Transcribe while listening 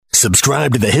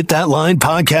Subscribe to the Hit That Line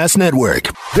Podcast Network.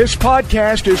 This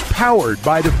podcast is powered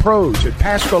by the pros at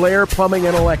Paschal Air Plumbing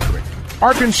and Electric.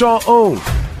 Arkansas owned,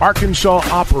 Arkansas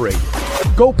operated.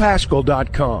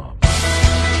 GoPaschal.com.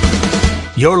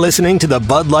 You're listening to the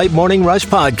Bud Light Morning Rush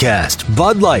Podcast.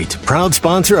 Bud Light, proud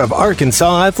sponsor of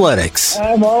Arkansas Athletics.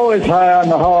 I'm always high on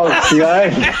the hogs,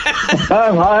 guys.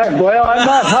 I'm high. Well, I'm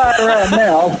not high right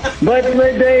now, but the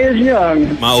day is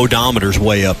young. My odometer's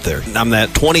way up there. I'm that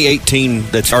 2018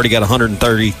 that's already got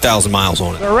 130,000 miles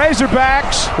on it. The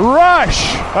Razorbacks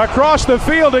rush across the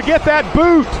field to get that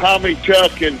boot. Tommy,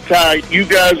 Chuck, and Ty, you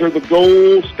guys are the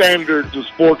gold standards of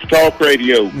sports talk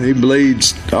radio. He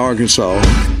bleeds Arkansas.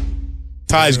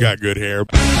 Ty's got good hair.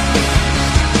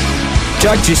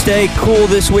 Chuck, did you stay cool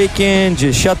this weekend?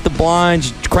 Just shut the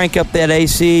blinds, crank up that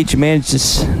AC? Did you manage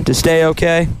to stay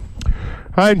okay?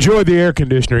 I enjoyed the air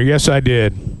conditioner. Yes, I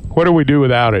did. What do we do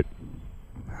without it?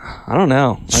 I don't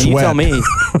know. Sweat. You tell me.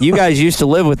 You guys used to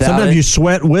live without Sometimes it. you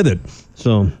sweat with it.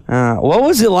 So, what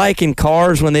was it like in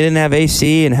cars when they didn't have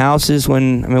AC in houses? What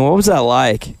was that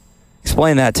like?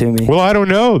 Explain that to me. Well, I don't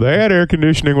know. They had air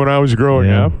conditioning when I was growing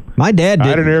up. My dad did. I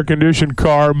had an air-conditioned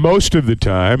car most of the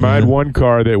time. I had one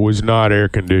car that was not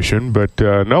air-conditioned. But,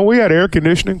 no, we had air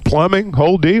conditioning, plumbing,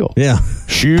 whole deal. Yeah.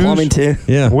 Shoes. Plumbing, too.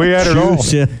 Yeah. We had it all.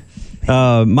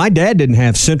 Yeah. My dad didn't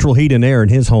have central heat and air in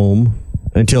his home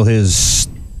until his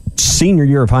senior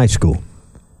year of high school,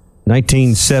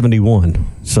 1971.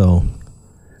 So...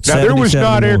 Now, there was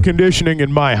not air conditioning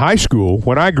in my high school.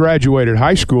 When I graduated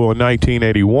high school in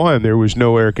 1981, there was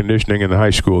no air conditioning in the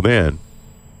high school then.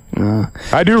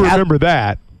 I do remember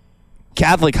that.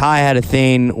 Catholic High had a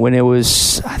thing when it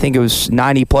was, I think it was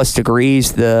 90-plus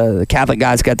degrees. The Catholic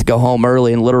guys got to go home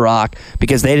early in Little Rock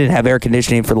because they didn't have air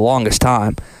conditioning for the longest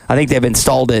time. I think they've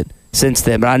installed it since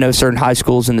then, but I know certain high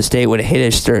schools in the state would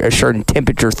hit a certain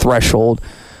temperature threshold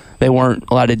they weren't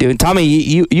allowed to do. And Tommy,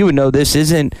 you would know this,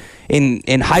 isn't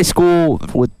in high school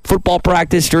with football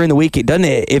practice during the week, doesn't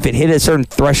it, if it hit a certain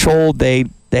threshold, they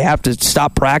have to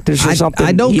stop practice or something?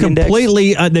 I don't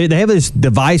completely. They have this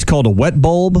device called a wet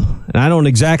bulb, and I don't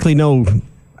exactly know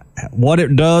what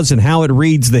it does and how it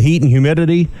reads the heat and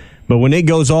humidity. But when it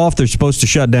goes off, they're supposed to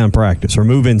shut down practice or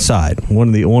move inside,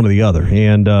 one or the other.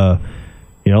 And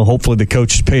hopefully the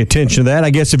coaches pay attention to that. I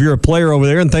guess if you're a player over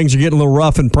there and things are getting a little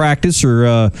rough in practice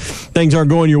or things aren't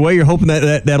going your way, you're hoping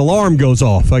that alarm goes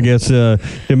off. I guess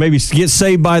maybe get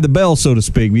saved by the bell, so to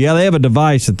speak. But yeah, they have a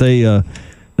device that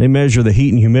they measure the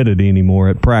heat and humidity anymore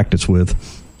at practice with.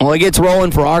 Well, it gets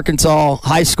rolling for Arkansas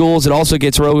high schools. It also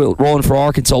gets rolling for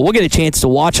Arkansas. We'll get a chance to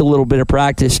watch a little bit of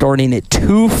practice starting at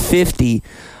 2:50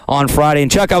 on Friday. And,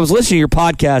 Chuck, I was listening to your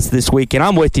podcast this week, and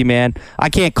I'm with you, man. I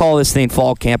can't call this thing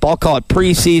fall camp. I'll call it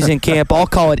preseason camp. I'll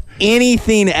call it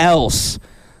anything else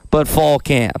but fall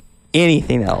camp.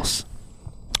 Anything else.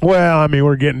 Well,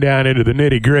 we're getting down into the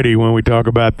nitty-gritty when we talk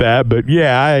about that. But,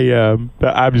 yeah,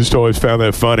 I've just always found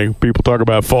that funny. People talk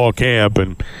about fall camp,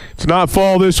 and it's not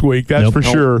fall this week, that's for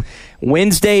sure.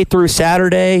 Wednesday through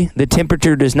Saturday, the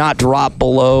temperature does not drop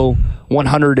below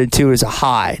 102 as a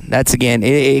high. That's, again,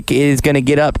 it is going to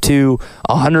get up to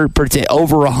 100%,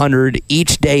 over 100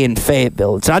 each day in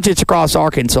Fayetteville. It's not just across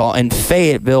Arkansas. In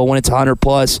Fayetteville, when it's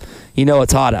 100+, you know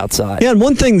it's hot outside. Yeah, and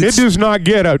one thing it does not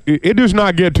get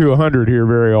to 100 here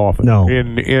very often. No.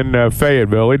 In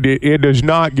Fayetteville, it does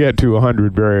not get to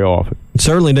 100 very often. It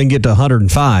certainly doesn't get to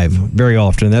 105 very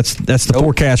often. That's the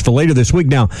forecast for later this week.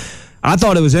 Now, I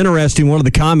thought it was interesting, one of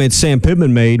the comments Sam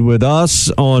Pittman made with us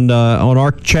on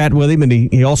our chat with him, and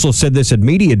he also said this at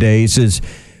Media Days, is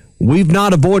we've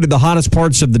not avoided the hottest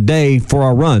parts of the day for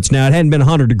our runs. Now, it hadn't been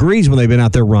 100 degrees when they've been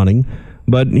out there running,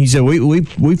 but he said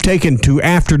we've taken to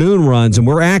afternoon runs, and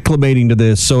we're acclimating to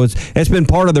this. So it's been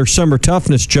part of their summer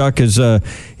toughness, Chuck, is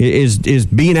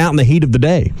being out in the heat of the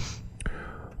day.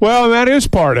 Well, that is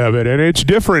part of it, and it's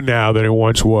different now than it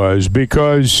once was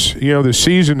because, the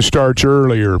season starts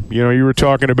earlier. You were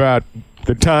talking about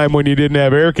the time when you didn't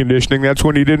have air conditioning. That's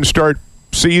when you didn't start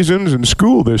seasons and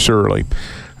school this early.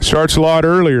 It starts a lot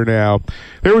earlier now.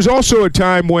 There was also a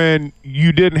time when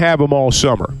you didn't have them all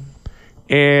summer,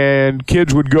 and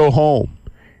kids would go home,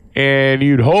 and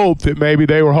you'd hope that maybe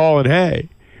they were hauling hay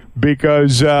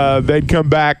because they'd come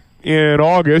back in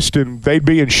August and they'd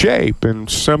be in shape, and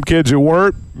some kids that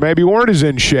weren't as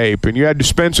in shape, and you had to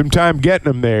spend some time getting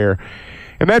them there.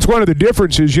 And that's one of the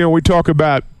differences. We talk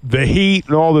about the heat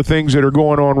and all the things that are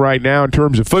going on right now in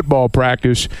terms of football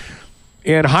practice.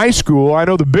 In high school, I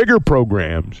know the bigger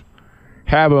programs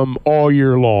have them all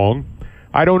year long.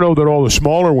 I don't know that all the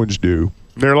smaller ones do.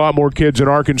 There are a lot more kids in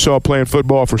Arkansas playing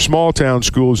football for small-town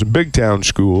schools and big-town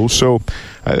schools. So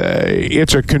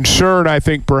it's a concern, I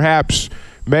think, perhaps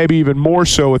maybe even more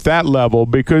so at that level,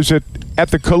 because at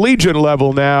the collegiate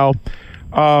level now,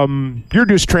 you're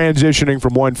just transitioning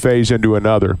from one phase into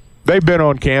another. They've been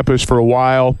on campus for a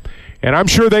while, and I'm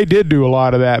sure they did do a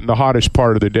lot of that in the hottest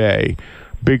part of the day,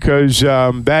 because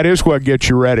that is what gets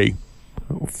you ready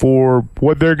for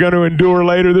what they're going to endure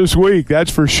later this week. That's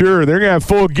for sure. They're going to have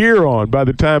full gear on by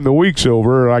the time the week's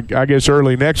over, I guess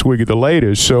early next week at the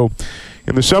latest. So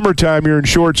in the summertime, you're in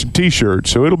shorts and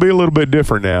T-shirts, so it'll be a little bit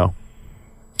different now.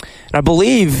 I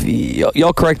believe,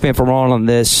 y'all correct me if I'm wrong on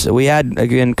this, we had,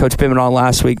 again, Coach Pittman on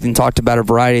last week and talked about a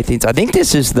variety of things. I think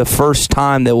this is the first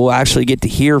time that we'll actually get to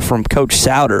hear from Coach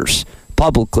Souders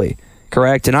publicly,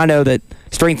 correct? And I know that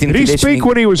strength and conditioning. Did he speak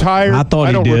when he was hired? I thought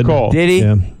he did. I don't recall. Did he?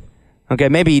 Yeah. Okay,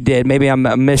 maybe he did. Maybe I'm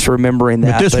misremembering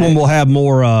that. But this one will have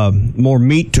more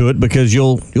meat to it, because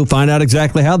you'll find out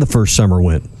exactly how the first summer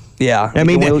went. Yeah. I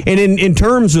mean, and in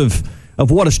terms of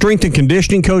what a strength and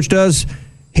conditioning coach does,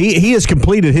 he has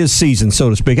completed his season, so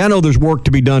to speak. I know there's work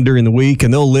to be done during the week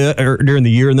and during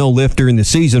the year, and they'll lift during the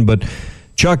season. But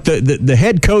Chuck, the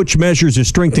head coach measures his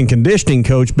strength and conditioning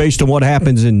coach based on what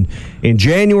happens in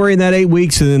January in that 8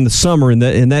 weeks, and in the summer in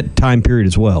that time period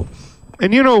as well.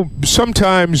 And,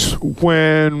 sometimes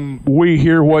when we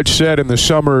hear what's said in the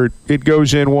summer, it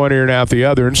goes in one ear and out the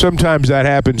other. And sometimes that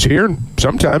happens here, and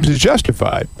sometimes it's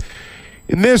justified.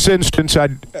 In this instance, I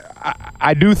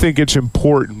do think it's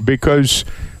important, because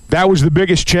that was the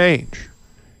biggest change.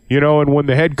 And when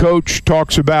the head coach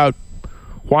talks about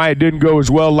why it didn't go as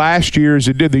well last year as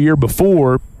it did the year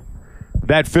before,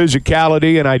 that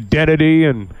physicality and identity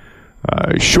and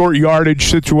short yardage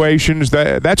situations,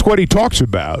 that's what he talks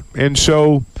about. And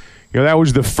so, that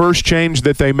was the first change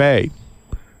that they made,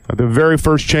 the very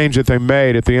first change that they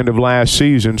made at the end of last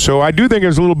season. So I do think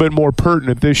it's a little bit more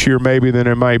pertinent this year maybe than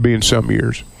it might be in some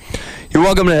years. You're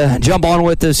welcome to jump on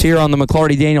with us here on the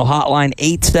McLarty Daniel Hotline,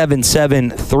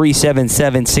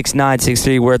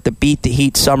 877-377-6963. We're at the Beat the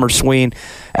Heat Summer Swing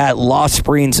at Lost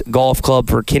Springs Golf Club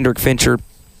for Kendrick Fincher.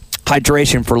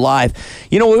 Hydration for life.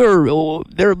 There'll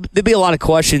be a lot of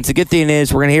questions. The good thing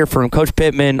is we're going to hear from Coach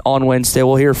Pittman on Wednesday.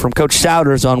 We'll hear from Coach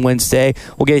Souders on Wednesday.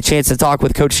 We'll get a chance to talk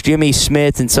with Coach Jimmy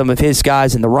Smith and some of his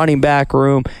guys in the running back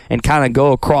room and kind of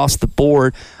go across the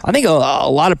board. I think a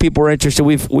lot of people are interested.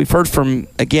 We've heard from,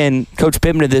 again, Coach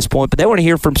Pittman at this point, but they want to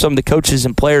hear from some of the coaches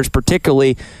and players,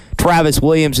 particularly Travis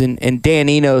Williams and Dan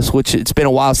Enos, which it's been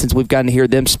a while since we've gotten to hear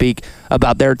them speak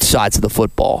about their sides of the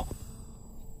football.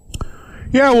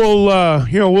 Yeah, well,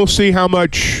 we'll see how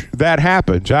much that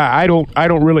happens. I don't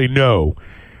really know.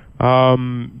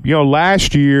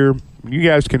 Last year, you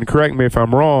guys can correct me if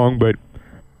I'm wrong, but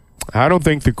I don't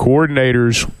think the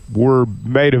coordinators were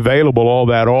made available all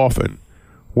that often.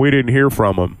 We didn't hear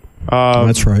from them.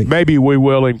 That's right. Maybe we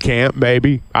will in camp,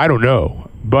 maybe. I don't know.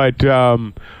 But,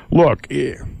 look,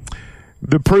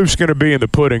 the proof's going to be in the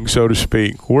pudding, so to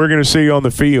speak. We're going to see on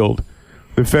the field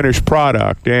the finished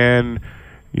product, and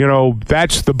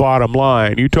that's the bottom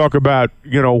line. You talk about,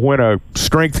 when a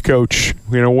strength coach,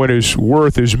 when his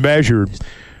worth is measured,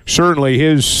 certainly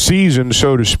his season,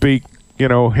 so to speak,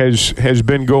 has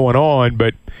been going on,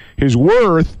 but his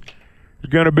worth is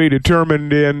going to be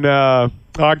determined in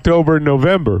October and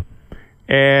November.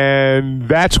 And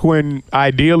that's when,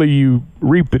 ideally, you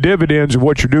reap the dividends of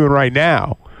what you're doing right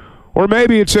now. Or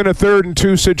maybe it's in a 3rd and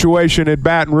 2 situation at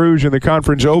Baton Rouge in the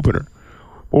conference opener.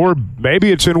 Or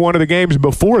maybe it's in one of the games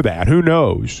before that. Who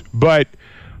knows? But,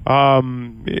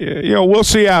 we'll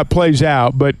see how it plays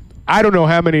out. But I don't know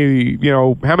how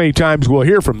many times we'll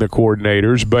hear from the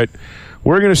coordinators, but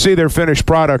we're going to see their finished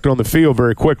product on the field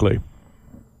very quickly.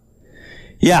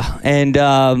 Yeah, and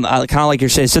kind of like you're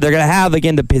saying, so they're going to have,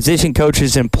 again, the position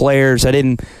coaches and players. I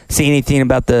didn't see anything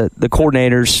about the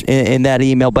coordinators in that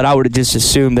email, but I would have just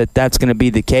assumed that that's going to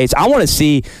be the case. I want to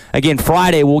see, again,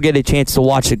 Friday we'll get a chance to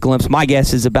watch a glimpse. My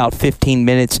guess is about 15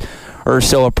 minutes or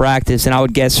so of practice, and I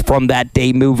would guess from that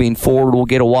day moving forward we'll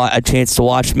get a chance to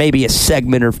watch maybe a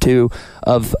segment or two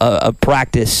of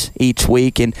practice each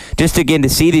week, and just again to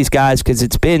see these guys, because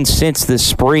it's been since the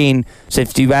spring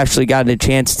since you've actually gotten a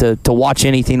chance to watch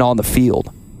anything on the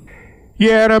field.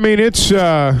 Yeah, and I mean, it's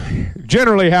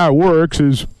generally how it works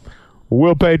is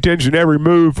we'll pay attention to every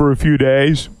move for a few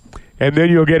days, and then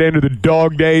you'll get into the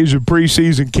dog days of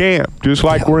preseason camp, just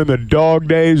like we're in the dog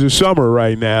days of summer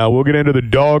right now. We'll get into the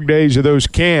dog days of those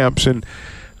camps, and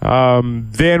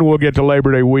then we'll get to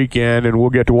Labor Day weekend, and we'll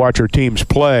get to watch our teams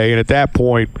play. And at that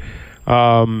point,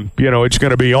 it's going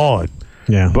to be on.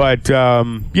 Yeah. But,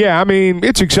 I mean,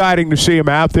 it's exciting to see them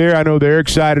out there. I know they're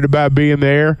excited about being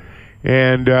there.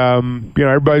 And,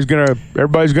 everybody's going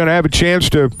to have a chance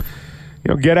to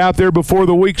get out there before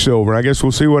the week's over. I guess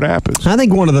we'll see what happens. I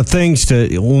think one of the things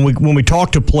when we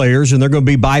talk to players, and they're going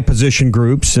to be by position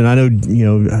groups, and I know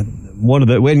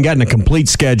we hadn't gotten a complete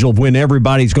schedule of when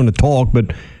everybody's going to talk,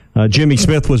 but Jimmy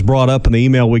Smith was brought up in the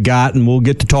email we got, and we'll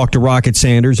get to talk to Rocket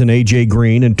Sanders and A.J.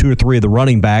 Green and 2 or 3 of the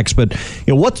running backs. But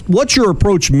what's your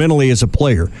approach mentally as a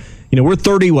player? We're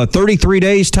 33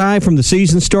 days, Ty, from the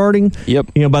season starting.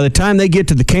 Yep. By the time they get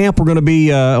to the camp, we're going to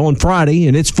be on Friday,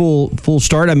 and it's full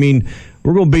start. I mean,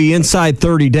 we're going to be inside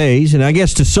 30 days, and I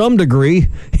guess to some degree,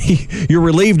 you're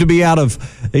relieved to be out of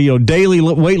daily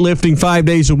weightlifting 5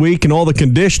 days a week and all the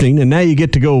conditioning, and now you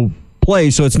get to go play.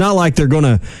 So it's not like they're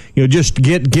going to just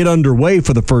get underway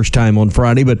for the first time on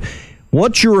Friday, but.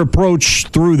 What's your approach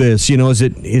through this?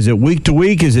 Is it week to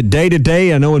week? Is it day to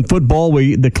day? I know in football,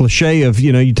 the cliche of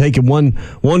you take it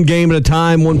one game at a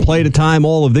time, one play at a time,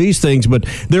 all of these things. But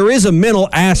there is a mental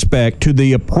aspect to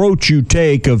the approach you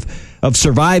take of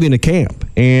surviving a camp,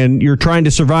 and you're trying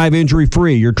to survive injury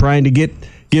free. You're trying to get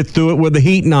through it with the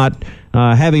heat not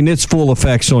having its full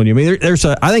effects on you. I mean,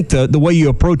 I think the way you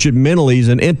approach it mentally is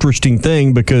an interesting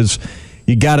thing because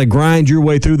you got to grind your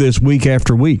way through this week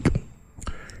after week.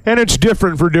 And it's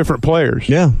different for different players.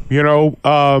 Yeah.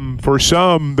 For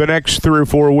some, the next 3 or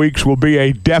 4 weeks will be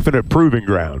a definite proving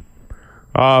ground.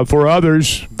 For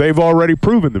others, they've already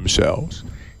proven themselves.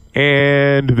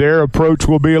 And their approach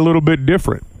will be a little bit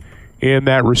different in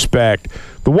that respect.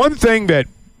 The one thing that,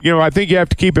 I think you have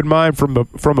to keep in mind from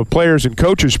a player's and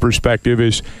coach's perspective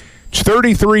is it's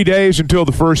 33 days until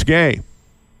the first game.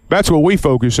 That's what we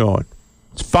focus on.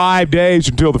 It's 5 days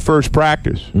until the first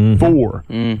practice. 4.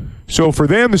 Mm. So for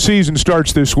them, the season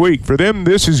starts this week. For them,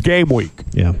 this is game week.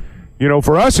 Yeah.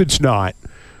 For us, it's not.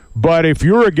 But if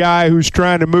you're a guy who's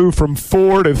trying to move from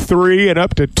 4 to 3 and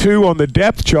up to 2 on the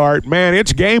depth chart, man,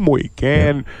 it's game week.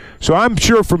 And so I'm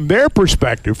sure from their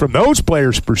perspective, from those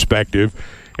players' perspective,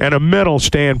 and a mental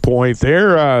standpoint,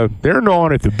 they're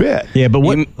gnawing at the bit. Yeah, but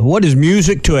what is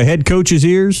music to a head coach's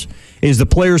ears is the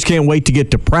players can't wait to get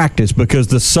to practice because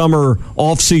the summer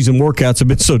off-season workouts have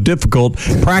been so difficult.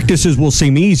 Practices will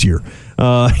seem easier.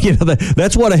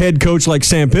 That's what a head coach like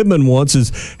Sam Pittman wants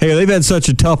is, hey, they've had such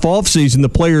a tough off-season, the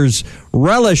players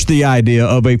relish the idea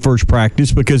of a first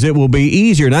practice because it will be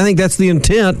easier. And I think that's the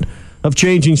intent of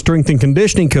changing strength and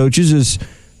conditioning coaches is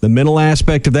the mental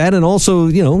aspect of that, and also,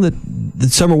 that the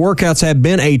summer workouts have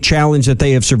been a challenge that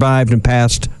they have survived and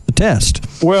passed the test.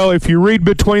 Well, if you read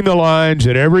between the lines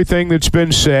and everything that's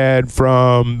been said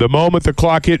from the moment the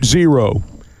clock hit 0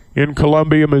 in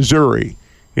Columbia, Missouri,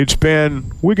 it's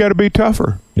been, we got to be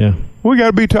tougher. Yeah. We got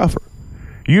to be tougher.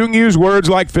 You can use words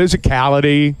like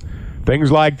physicality,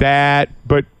 things like that,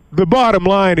 but the bottom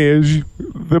line is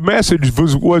the message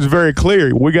was very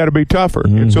clear. We got to be tougher.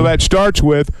 Mm-hmm. And so that starts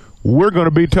with, we're going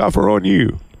to be tougher on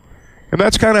you. And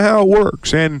that's kind of how it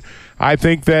works. And I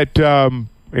think that,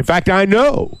 in fact, I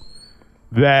know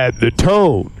that the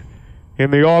tone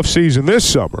in the offseason this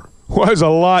summer was a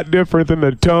lot different than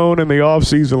the tone in the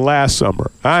offseason last summer.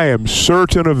 I am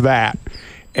certain of that.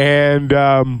 And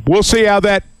we'll see how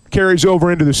that carries over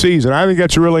into the season. I think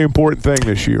that's a really important thing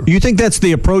this year. You think that's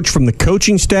the approach from the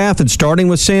coaching staff and starting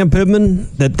with Sam Pittman?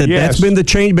 Yes. That's been the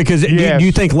change? Because yes. do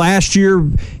you think last year,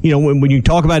 when you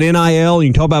talk about NIL,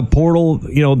 you talk about portal,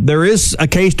 there is a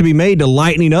case to be made to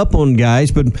lightening up on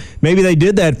guys, but maybe they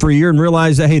did that for a year and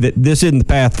realized that, hey, that this isn't the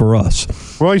path for us.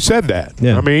 Well, he said that.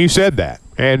 Yeah. I mean, he said that.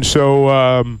 And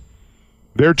so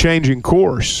they're changing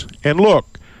course. And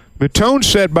look, the tone's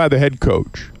set by the head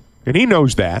coach, and he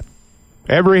knows that.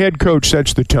 Every head coach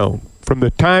sets the tone. From the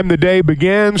time the day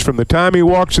begins, from the time he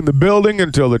walks in the building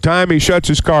until the time he shuts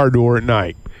his car door at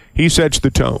night, he sets the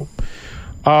tone.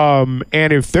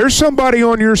 And if there's somebody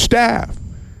on your staff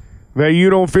that you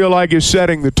don't feel like is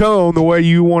setting the tone the way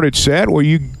you want it set, well,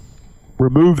 you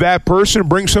remove that person and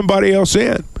bring somebody else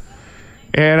in.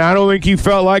 And I don't think he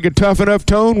felt like a tough enough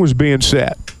tone was being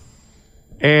set.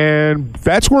 And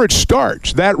that's where it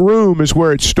starts. That room is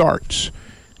where it starts.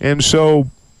 And so,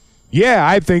 yeah,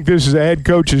 I think this is a head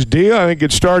coach's deal. I think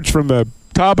it starts from the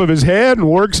top of his head and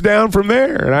works down from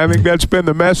there. And I think that's been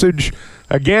the message,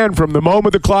 again, from the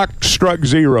moment the clock struck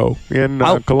 0 in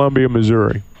Columbia,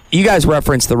 Missouri. You guys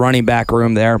referenced the running back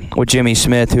room there with Jimmy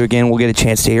Smith, who, again, we'll get a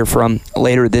chance to hear from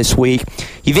later this week.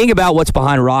 You think about what's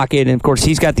behind Rocket, and, of course,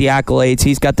 he's got the accolades.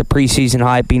 He's got the preseason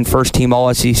hype, being first-team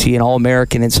All-SEC and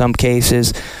All-American in some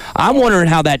cases. I'm wondering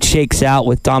how that shakes out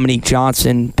with Dominique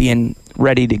Johnson being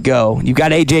ready to go. You've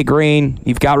got A.J. Green.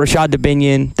 You've got Rashad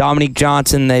Dubinion, Dominique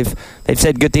Johnson. They've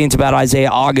said good things about Isaiah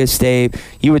August.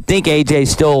 You would think A.J.'s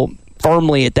still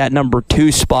firmly at that number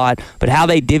 2 spot, but how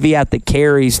they divvy out the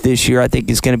carries this year I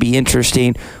think is going to be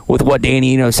interesting with what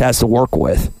Danny Enos has to work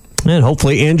with. And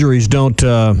hopefully injuries don't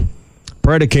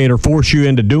predicate or force you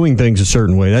into doing things a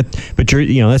certain way. But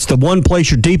that's the one place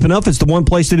you're deep enough. It's the one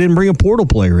place they didn't bring a portal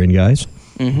player in, guys.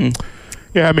 Mm-hmm.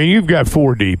 Yeah, I mean, you've got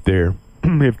 4 deep there.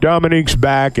 If Dominique's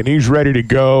back and he's ready to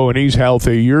go and he's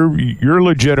healthy, you're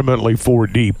legitimately 4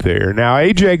 deep there. Now,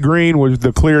 A.J. Green was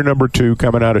the clear number 2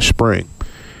 coming out of spring.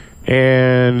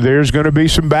 And there's going to be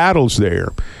some battles there.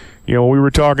 We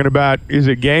were talking about, is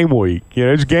it game week?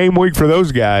 It's game week for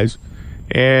those guys.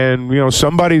 And,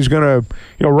 somebody's going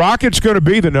to, Rocket's going to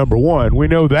be the number 1. We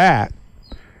know that.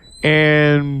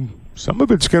 And some of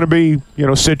it's going to be,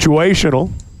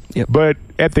 situational. Yep. But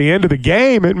at the end of the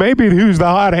game, it may be who's the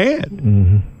hot hand.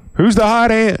 Mm-hmm. Who's the hot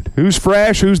hand? Who's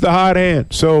fresh? Who's the hot hand?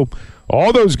 So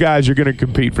all those guys are going to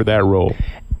compete for that role.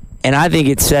 And I think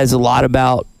it says a lot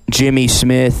about Jimmy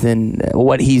Smith and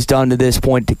what he's done to this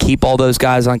point to keep all those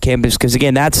guys on campus. Because,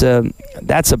 again, that's a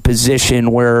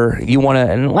position where you want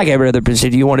to, and like every other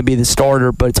position, you want to be the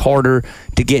starter, but it's harder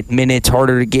to get minutes,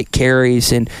 harder to get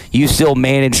carries, and you still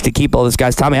manage to keep all those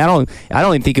guys. Tommy, I don't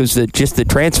even think it was just the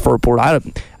transfer portal.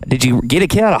 Did you get a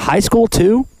kid out of high school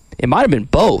too? It might have been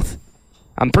both.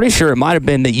 I'm pretty sure it might have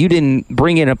been that you didn't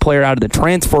bring in a player out of the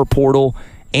transfer portal.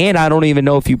 And I don't even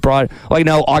know if you brought –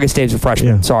 no, August Dave's a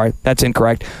freshman. Yeah. Sorry, that's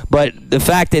incorrect. But the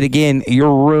fact that, again,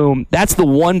 your room – that's the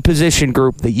one position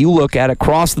group that you look at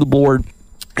across the board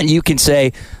and you can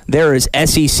say there is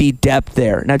SEC depth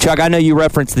there. Now, Chuck, I know you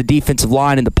referenced the defensive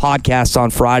line in the podcast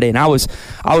on Friday, and I was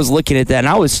looking at that, and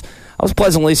I was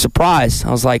pleasantly surprised.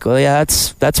 I was like, well, yeah,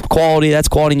 that's quality. That's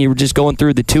quality, and you were just going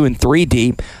through the 2 and 3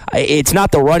 deep. It's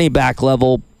not the running back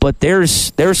level, but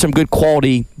there's some good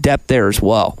quality depth there as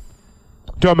well.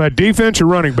 Talking about defense or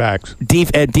running backs?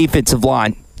 Defensive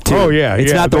line, too. Oh, yeah.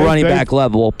 It's not the running back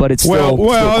level, but it's still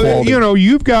quality.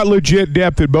 You've got legit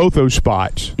depth at both those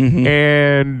spots. Mm-hmm.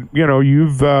 And,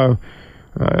 you've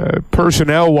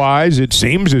personnel-wise, it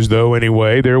seems as though,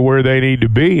 anyway, they're where they need to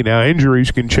be. Now, injuries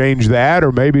can change that,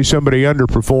 or maybe somebody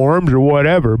underperforms or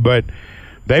whatever, but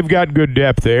they've got good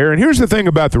depth there. And here's the thing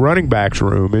about the running backs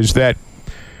room is that,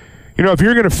 if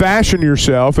you're going to fashion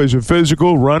yourself as a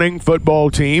physical running football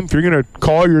team, if you're going to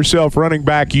call yourself running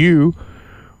back you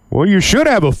should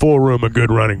have a full room of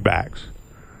good running backs.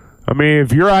 I mean,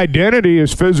 if your identity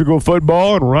is physical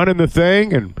football and running the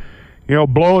thing and,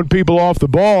 blowing people off the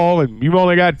ball and you've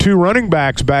only got 2 running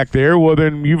backs back there, well,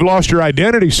 then you've lost your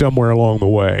identity somewhere along the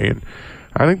way. And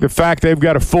I think the fact they've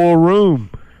got a full room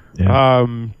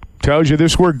tells you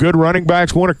this is where good running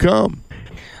backs want to come.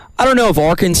 I don't know if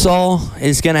Arkansas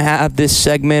is going to have this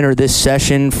segment or this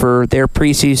session for their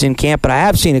preseason camp, but I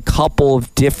have seen a couple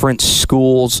of different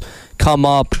schools come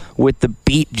up with the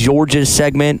Beat Georgia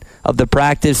segment of the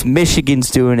practice. Michigan's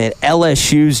doing it.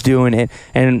 LSU's doing it.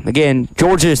 And, again,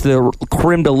 Georgia is the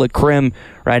creme de la creme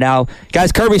right now.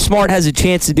 Guys, Kirby Smart has a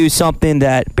chance to do something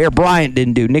that Bear Bryant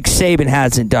didn't do. Nick Saban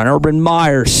hasn't done. Urban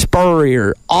Meyer,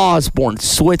 Spurrier, Osborne,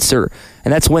 Switzer.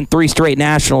 And that's win 3 straight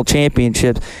national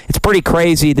championships. It's pretty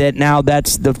crazy that now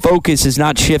the focus is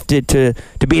not shifted to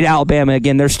beat Alabama.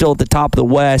 Again, they're still at the top of the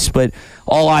West, but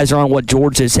all eyes are on what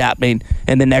Georgia's happening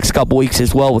in the next couple weeks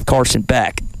as well with Carson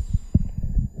Beck.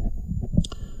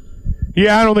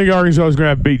 Yeah, I don't think Arkansas is going to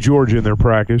have to beat Georgia in their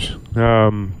practice.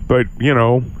 But,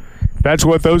 that's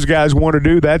what those guys want to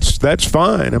do. That's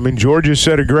fine. I mean, Georgia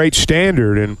set a great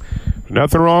standard, and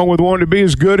nothing wrong with wanting to be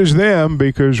as good as them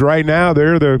because right now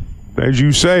as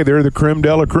you say, they're the creme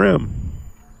de la creme.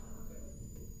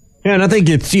 Yeah, and I think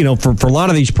it's, for a lot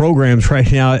of these programs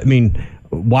right now, I mean,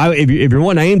 why if you're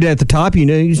one aimed at the top, you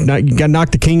got to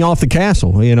knock the king off the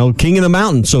castle, king of the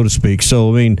mountain, so to speak.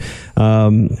 So, I mean,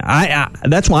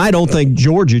 that's why I don't think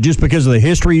Georgia, just because of the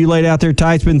history you laid out there,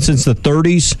 Ty, it's been since the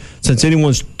 30s, since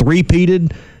anyone's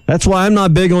three-peated. That's why I'm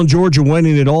not big on Georgia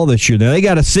winning it all this year. Now, they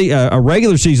got a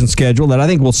regular season schedule that I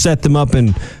think will set them up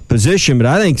in position, but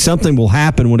I think something will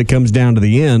happen when it comes down to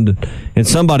the end, and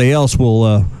somebody else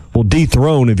will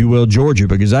dethrone, if you will, Georgia,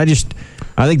 because I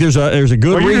think there's a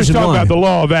good reason why. You're just talking about the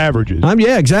law of averages.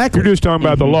 Yeah, exactly. You're just talking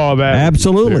about the law of averages.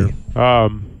 Absolutely. I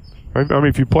mean,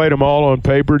 if you played them all on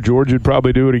paper, Georgia would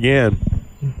probably do it again.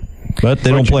 But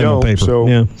they don't play them on paper. So,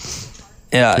 yeah.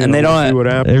 Yeah, and they don't. See what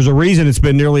happens. There's a reason it's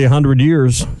been nearly 100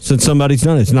 years since somebody's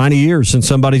done it. It's 90 years since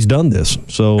somebody's done this.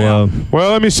 So,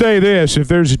 well, let me say this: if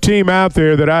there's a team out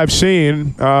there that I've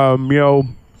seen, those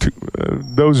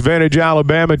vintage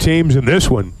Alabama teams, and this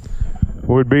one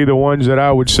would be the ones that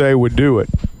I would say would do it,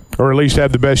 or at least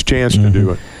have the best chance to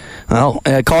do it. Well,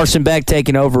 Carson Beck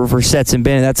taking over for Stetson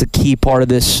Bennett. That's a key part of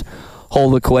this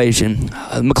whole equation.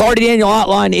 McCarty Daniel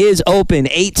hotline is open,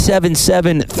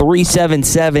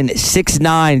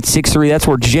 877-377-6963. That's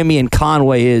where Jimmy and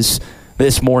Conway is.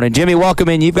 this morning. Jimmy, welcome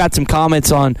in. You've got some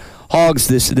comments on Hogs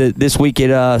this week at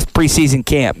preseason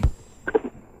camp.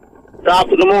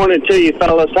 Top of the morning to you,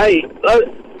 fellas. Hey,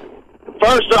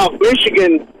 first off,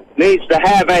 Michigan needs to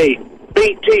have a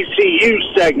beat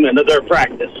TCU segment of their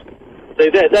practice. They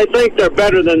think they're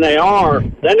better than they are.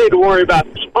 They need to worry about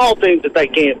the small things that they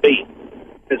can't beat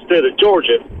instead of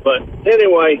Georgia. But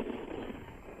anyway,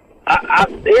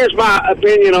 here's my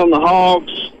opinion on the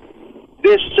Hogs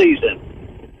this season.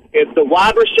 If the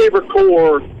wide receiver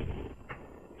core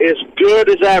is good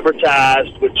as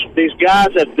advertised, which these guys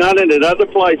have done it at other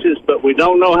places, but we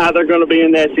don't know how they're going to be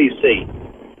in the SEC.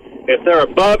 If they're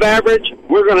above average,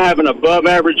 we're going to have an above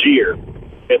average year.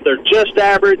 If they're just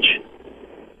average,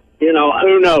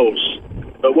 who knows?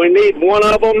 But we need one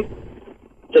of them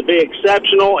to be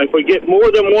exceptional. If we get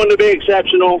more than one to be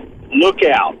exceptional, look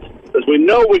out. Because we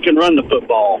know we can run the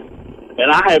football. And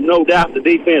I have no doubt the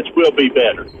defense will be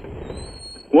better.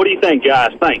 What do you think,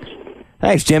 guys? Thanks.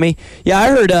 Thanks, Jimmy. Yeah, I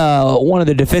heard one of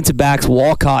the defensive backs,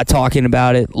 Walcott, talking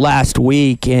about it last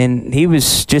week, and he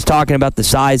was just talking about the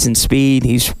size and speed.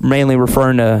 He's mainly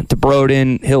referring to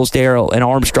Broden, Hillsdale, and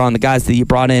Armstrong, the guys that you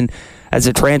brought in as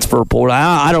a transfer portal.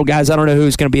 I don't know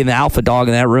who's going to be in the alpha dog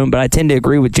in that room, but I tend to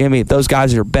agree with Jimmy. If those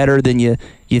guys are better than you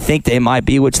think they might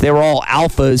be, which they were all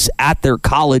alphas at their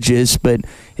colleges, but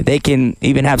if they can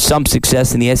even have some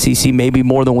success in the SEC, maybe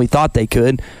more than we thought they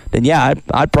could, then yeah,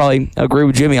 I'd probably agree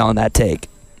with Jimmy on that take.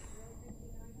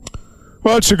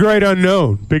 Well, it's a great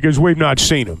unknown because we've not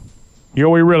seen him.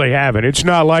 We really haven't. It's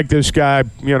not like this guy,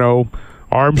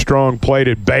 Armstrong played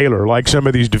at Baylor like some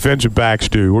of these defensive backs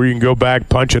do, where you can go back,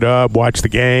 punch it up, watch the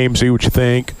game, see what you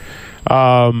think. They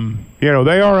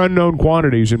are unknown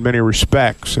quantities in many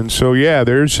respects. And so, yeah,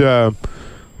 there's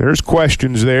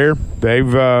questions there.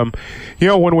 They've,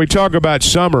 when we talk about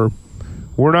summer,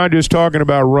 we're not just talking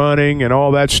about running and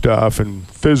all that stuff and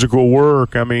physical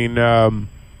work. I mean,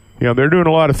 they're doing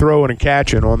a lot of throwing and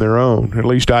catching on their own. At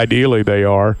least ideally they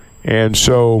are. And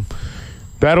so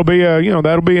that'll be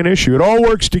an issue. It all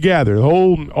works together.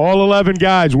 All 11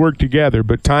 guys work together,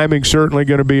 but timing's certainly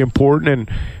going to be important, and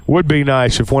would be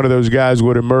nice if one of those guys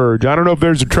would emerge. I don't know if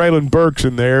there's a Traylon Burks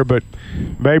in there, but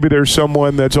maybe there's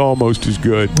someone that's almost as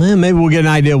good. Maybe we'll get an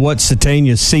idea what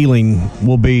Satania's ceiling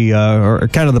will be, or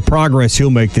kind of the progress he'll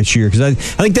make this year. Because I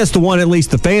think that's the one at least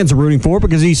the fans are rooting for,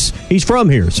 because he's from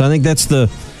here. So I think that's the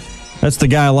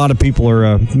guy a lot of people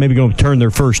are maybe going to turn their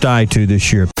first eye to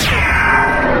this year.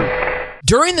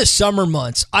 During the summer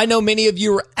months, I know many of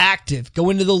you are active,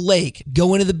 going to the lake,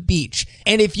 going to the beach.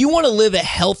 And if you want to live a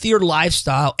healthier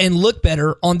lifestyle and look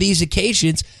better on these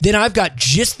occasions, then I've got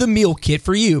just the meal kit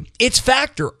for you. It's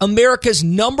Factor, America's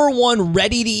 #1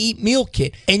 ready-to-eat meal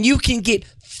kit. And you can get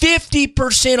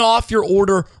 50% off your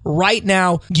order right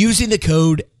now using the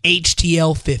code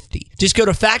HTL50. Just go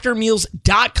to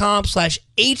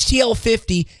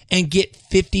factormeals.com/HTL50 and get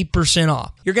 50%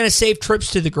 off. You're going to save trips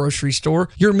to the grocery store.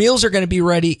 Your meals are going to be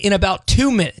ready in about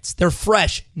 2 minutes. They're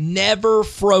fresh, never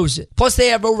frozen. Plus, they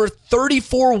have over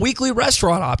 34 weekly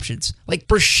restaurant options like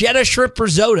bruschetta shrimp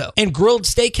risotto and grilled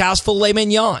steakhouse filet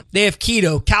mignon. They have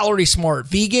keto, calorie smart,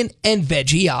 vegan, and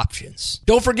veggie options.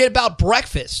 Don't forget about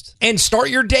breakfast and start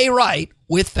your day right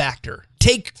with Factor.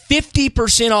 Take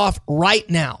 50% off right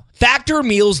now.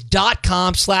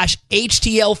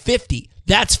 Factormeals.com/HTL50.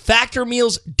 That's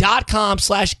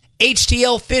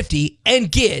factormeals.com/HTL50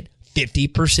 and get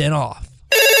 50% off.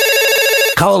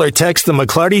 Call or text the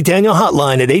McClarty Daniel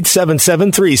hotline at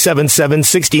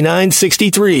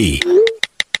 877-377-6963.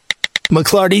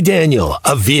 McClarty Daniel,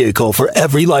 a vehicle for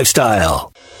every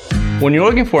lifestyle. When you're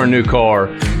looking for a new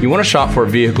car, you want to shop for a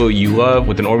vehicle you love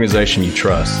with an organization you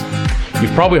trust.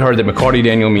 You've probably heard that McClarty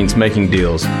Daniel means making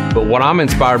deals, but what I'm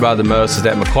inspired by the most is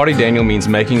that McClarty Daniel means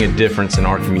making a difference in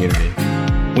our community.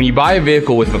 When you buy a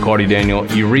vehicle with McClarty Daniel,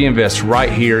 you reinvest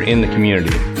right here in the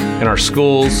community, in our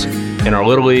schools, in our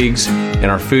little leagues, in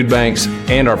our food banks,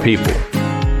 and our people.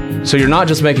 So you're not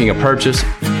just making a purchase,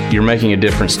 you're making a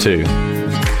difference too.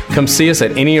 Come see us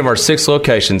at any of our 6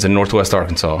 locations in Northwest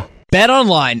Arkansas.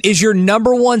 BetOnline is your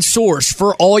 #1 source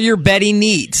for all your betting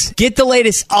needs. Get the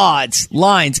latest odds,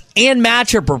 lines, and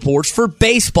matchup reports for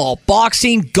baseball,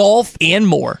 boxing, golf, and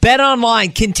more.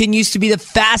 BetOnline continues to be the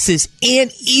fastest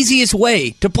and easiest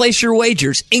way to place your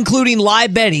wagers, including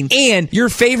live betting and your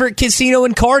favorite casino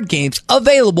and card games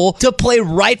available to play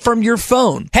right from your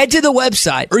phone. Head to the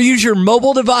website or use your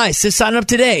mobile device to sign up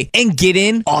today and get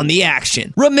in on the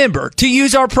action. Remember to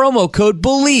use our promo code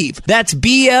BELIEVE, that's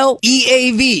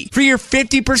BLEAV, for your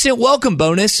 50% welcome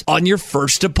bonus on your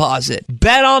first deposit.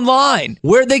 Bet online,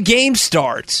 where the game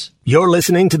starts. You're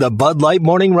listening to the Bud Light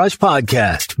Morning Rush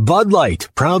Podcast. Bud Light,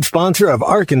 proud sponsor of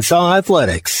Arkansas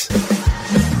Athletics.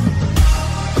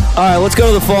 All right, let's go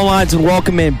to the phone lines and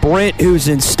welcome in Brent, who's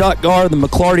in Stuttgart, the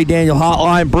McClarty Daniel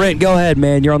hotline. Brent, go ahead,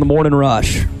 man. You're on the Morning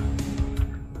Rush.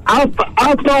 I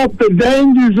thought the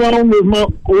Danger Zone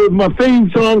was my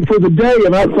theme song for the day,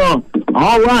 and I thought,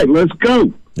 all right, let's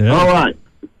go. Yeah. All right.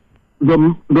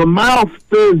 The mouth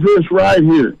says this right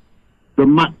here.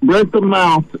 Brent the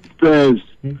Mouth says,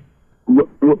 with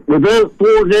that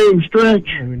 4-game stretch,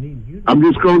 I'm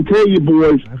just going to tell you,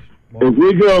 boys, if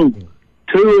we go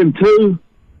 2-2,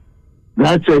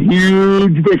 that's a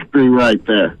huge victory right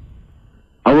there.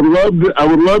 I would love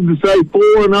to say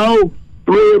 4-0,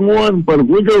 3-1, but if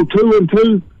we go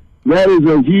 2-2, that is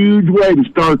a huge way to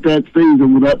start that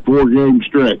season with that 4-game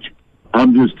stretch.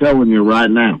 I'm just telling you right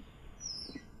now.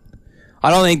 I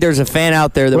don't think there's a fan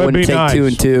out there that wouldn't take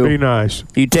 2-2. Be nice.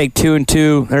 You take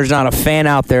 2-2. There's not a fan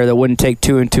out there that wouldn't take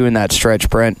 2-2 in that stretch,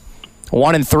 Brent.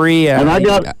 1-3,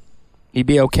 and you'd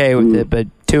be okay with it, but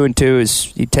 2-2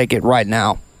 is you take it right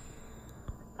now.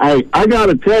 Hey, I got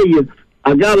to tell you,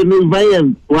 I got a new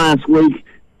van last week,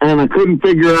 and I couldn't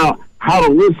figure out how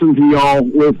to listen to y'all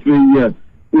with the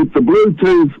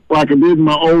Bluetooth like I did in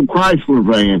my old Chrysler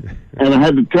van. And I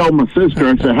had to tell my sister,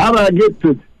 I said, how do I get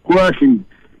to where I can?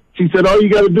 She said, all you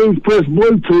got to do is press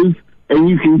Bluetooth, and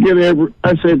you can get every.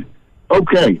 I said,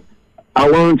 okay. I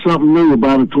learned something new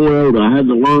about a Toyota. I had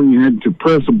to learn you had to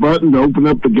press a button to open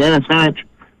up the gas hatch.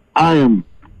 I am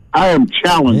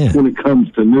challenged when it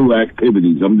comes to new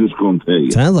activities. I'm just going to tell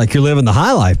you. Sounds like you're living the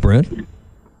high life, Brent.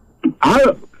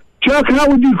 Chuck, how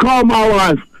would you call my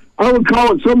life? I would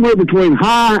call it somewhere between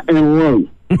high and low.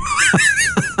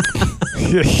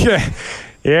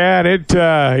 Yeah, and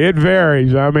it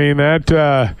varies. I mean,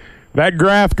 that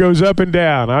graph goes up and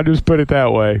down. I'll just put it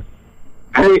that way.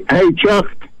 Hey, Chuck,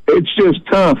 it's just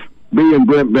tough being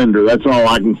Brent Bender. That's all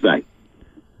I can say.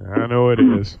 I know it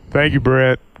is. Thank you,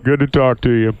 Brent. Good to talk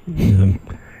to you.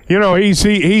 You know, he's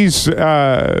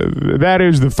that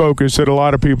is the focus that a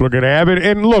lot of people are going to have.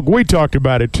 And look, we talked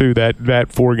about it too, that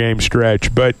 4-game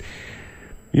stretch. But,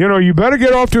 you know, you better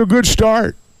get off to a good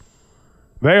start.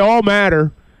 They all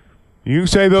matter. You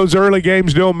say those early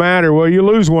games don't matter. Well, you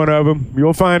lose one of them,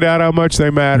 you'll find out how much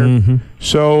they matter. Mm-hmm.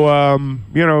 So,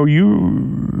 you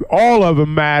know, all of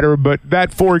them matter, but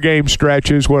that 4-game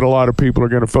stretch is what a lot of people are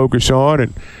going to focus on.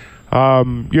 And,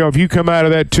 you know, if you come out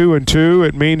of that 2-2,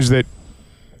 it means that,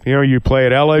 you know, you play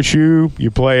at LSU,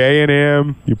 you play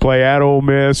A&M, you play at Ole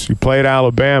Miss, you play at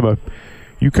Alabama.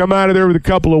 You come out of there with a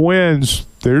couple of wins,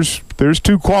 there's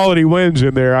 2 quality wins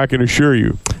in there, I can assure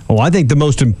you. Well, I think the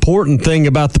most important thing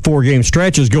about the 4-game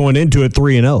stretch is going into it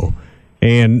 3-0.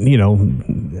 And, you know,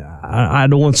 I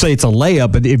don't want to say it's a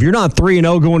layup, but if you're not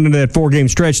 3-0 going into that 4-game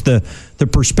stretch, the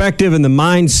perspective and the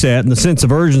mindset and the sense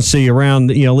of urgency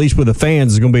around, you know, at least with the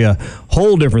fans, is going to be a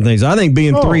whole different thing. So I think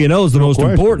being 3-0 is the most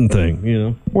important thing, you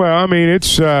know. Well, I mean,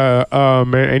 it's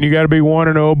and you got to be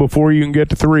 1-0 before you can get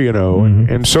to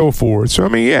 3-0 and so forth. So I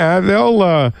mean,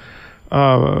 yeah,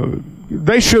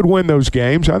 they should win those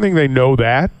games. I think they know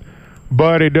that,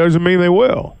 but it doesn't mean they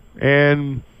will.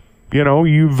 And you know,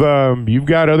 you've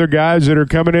got other guys that are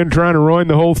coming in trying to ruin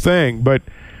the whole thing. But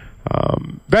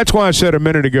that's why I said a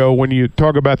minute ago when you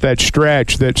talk about that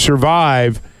stretch that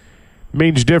survive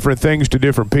means different things to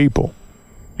different people.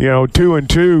 You know,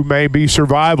 2-2 may be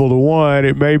survival to one.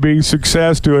 It may be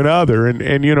success to another.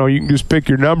 And you know, you can just pick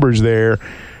your numbers there.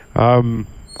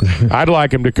 I'd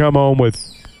like him to come home with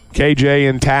KJ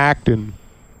intact and,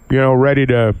 you know, ready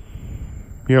to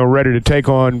take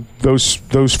on those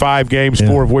 5 games,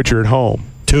 4 of which are at home.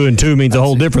 2-2 means a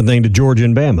whole different thing to Georgia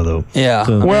and Bama, though. Yeah.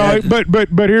 So. Well,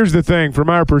 but here's the thing. From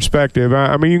our perspective,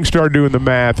 I mean, you can start doing the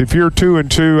math. If you're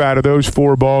 2-2 out of those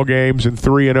 4 ball games and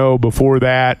 3-0 before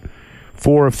that,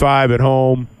 4 of 5 at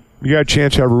home, you got a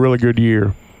chance to have a really good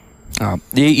year.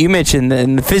 You mentioned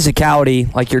the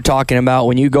physicality, like you're talking about,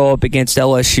 when you go up against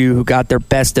LSU, who got their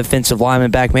best defensive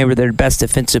lineman back, maybe their best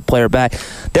defensive player back.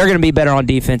 They're going to be better on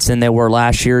defense than they were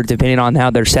last year, depending on how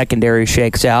their secondary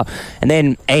shakes out. And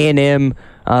then A&M,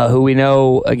 who we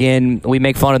know, again, we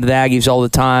make fun of the Aggies all the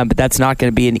time, but that's not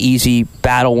going to be an easy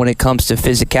battle when it comes to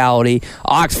physicality.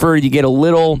 Oxford, you get a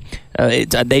little...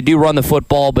 they do run the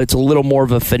football, but it's a little more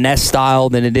of a finesse style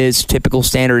than it is typical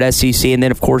standard SEC. And then,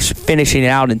 of course, finishing it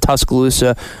out in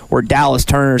Tuscaloosa, where Dallas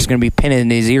Turner is going to be pinning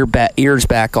his ears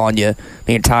back on you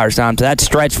the entire time. So that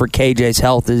stretch for KJ's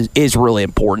health is really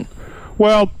important.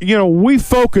 Well, you know, we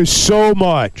focus so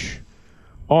much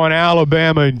on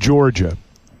Alabama and Georgia.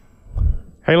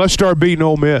 Hey, let's start beating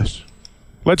Ole Miss.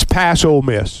 Let's pass Ole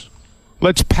Miss.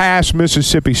 Let's pass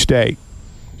Mississippi State.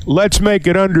 Let's make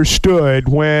it understood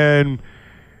when,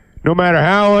 no matter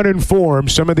how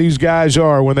uninformed some of these guys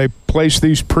are when they place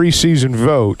these preseason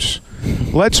votes,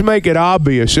 let's make it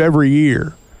obvious every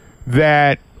year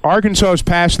that Arkansas has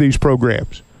passed these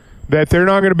programs, that they're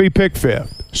not going to be picked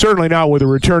fifth. Certainly not with a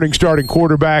returning starting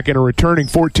quarterback and a returning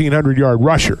 1,400-yard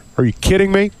rusher. Are you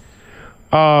kidding me?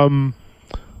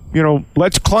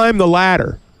 Let's climb the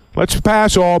ladder. Let's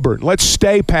pass Auburn. Let's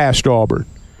stay past Auburn.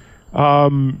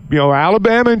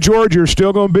 Alabama and Georgia are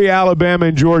still going to be Alabama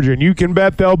and Georgia, and you can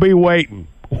bet they'll be waiting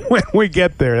when we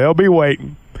get there. They'll be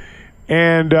waiting.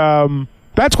 And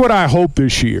that's what I hope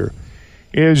this year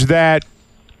is that,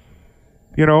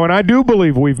 and I do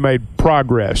believe we've made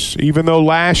progress. Even though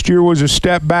last year was a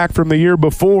step back from the year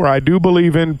before, I do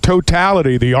believe in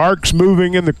totality. The arc's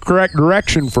moving in the correct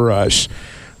direction for us.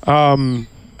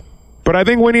 But I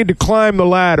think we need to climb the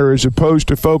ladder as opposed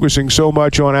to focusing so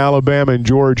much on Alabama and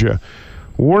Georgia.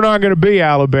 We're not going to be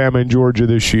Alabama and Georgia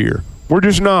this year. We're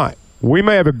just not. We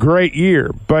may have a great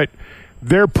year, but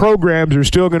their programs are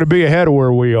still going to be ahead of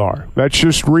where we are. That's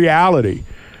just reality.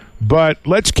 But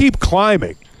let's keep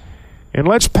climbing, and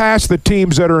let's pass the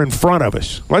teams that are in front of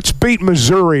us. Let's beat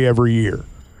Missouri every year.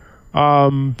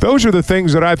 Those are the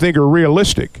things that I think are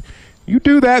realistic. You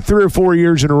do that 3 or 4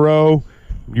 years in a row,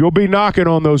 you'll be knocking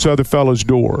on those other fellas'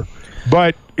 door.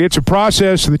 But it's a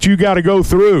process that you got to go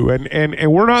through,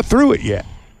 and we're not through it yet.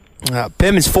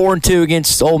 Pittman's 4-2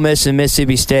 against Ole Miss and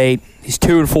Mississippi State. He's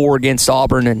 2-4 against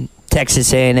Auburn and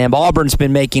Texas A&M. Auburn's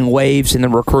been making waves in the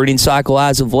recruiting cycle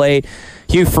as of late.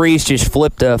 Hugh Freeze just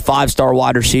flipped a 5-star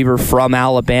wide receiver from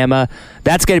Alabama.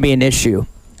 That's going to be an issue.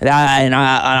 And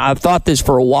I've thought this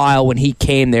for a while when he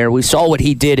came there. We saw what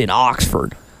he did in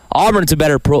Oxford. Auburn's a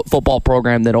better football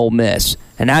program than Ole Miss,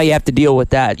 and now you have to deal with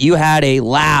that. You had a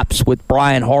lapse with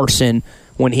Brian Harsin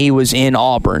when he was in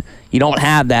Auburn. You don't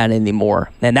have that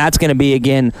anymore, and that's going to be,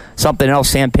 again, something else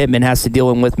Sam Pittman has to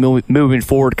deal with moving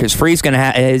forward because Freeze is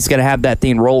going to have that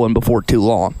thing rolling before too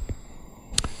long.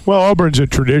 Well, Auburn's a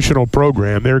traditional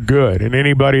program. They're good, and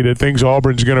anybody that thinks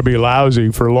Auburn's going to be lousy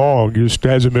for long just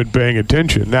hasn't been paying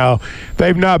attention. Now,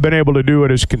 they've not been able to do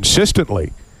it as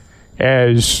consistently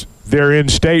as their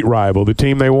in-state rival, the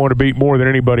team they want to beat more than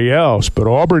anybody else. But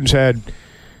Auburn's had,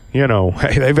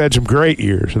 they've had some great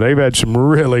years. They've had some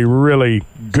really, really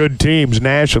good teams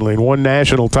nationally and won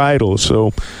national titles.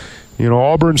 So,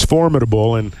 Auburn's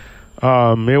formidable, and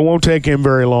it won't take him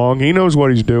very long. He knows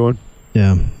what he's doing.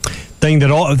 Yeah. Thing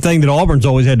that Auburn's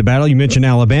always had to battle. You mentioned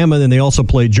Alabama, then they also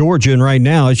play Georgia, and right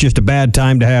now it's just a bad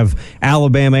time to have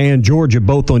Alabama and Georgia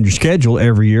both on your schedule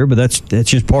every year. But that's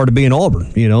just part of being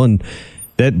Auburn, and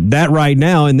that right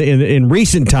now in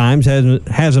recent times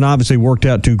hasn't obviously worked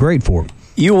out too great for them.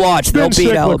 You watch, they'll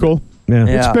beat Alabama. Yeah.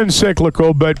 It's been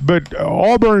cyclical, but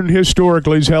Auburn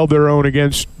historically has held their own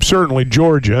against certainly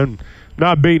Georgia, and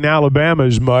not beating Alabama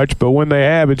as much, but when they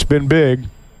have, it's been big.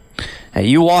 Hey,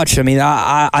 you watch. I mean,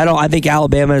 I think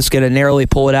Alabama is going to narrowly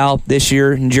pull it out this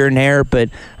year in Jordan-Hare, but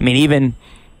I mean, even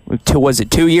was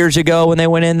it 2 years ago when they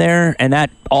went in there, and that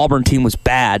Auburn team was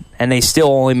bad, and they still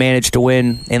only managed to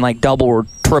win in like double or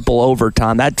triple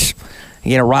overtime. That's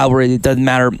a rivalry. It doesn't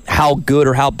matter how good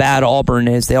or how bad Auburn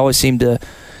is; they always seem to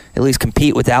at least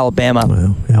compete with Alabama.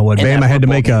 Bama had to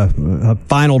make a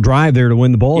final drive there to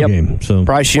win the ball game. So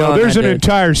Bryce Young there's an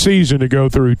entire season to go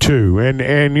through too,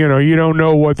 and you don't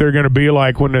know what they're going to be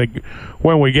like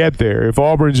when we get there. If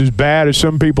Auburn's as bad as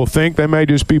some people think, they may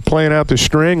just be playing out the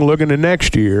string, looking to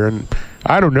next year, and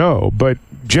I don't know. But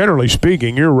generally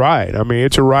speaking, you're right. I mean,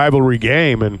 it's a rivalry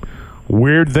game, and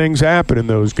weird things happen in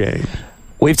those games.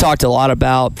 We've talked a lot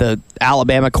about the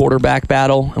Alabama quarterback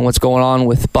battle and what's going on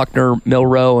with Buckner,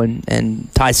 Milroe,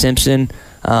 and Ty Simpson.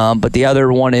 But the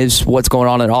other one is what's going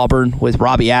on at Auburn with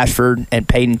Robbie Ashford and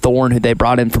Peyton Thorne, who they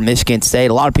brought in from Michigan State.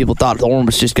 A lot of people thought Thorne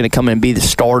was just going to come in and be the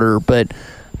starter, but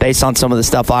based on some of the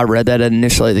stuff I read, that isn't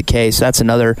initially the case.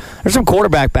 There's some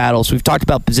quarterback battles. We've talked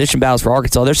about position battles for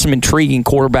Arkansas. There's some intriguing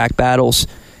quarterback battles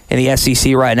in the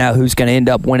SEC right now. Who's going to end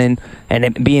up winning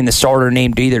and being the starter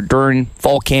named either during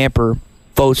fall camp or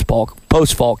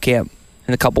post-fall camp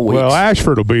in a couple weeks. Well,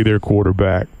 Ashford will be their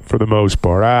quarterback for the most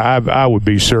part. I would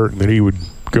be certain that he would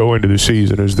go into the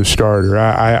season as the starter.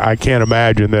 I can't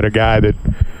imagine that a guy that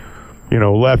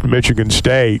left Michigan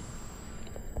State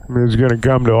is going to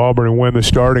come to Auburn and win the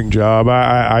starting job.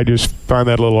 I just find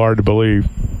that a little hard to believe.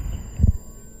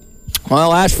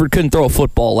 Well, Ashford couldn't throw a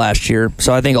football last year,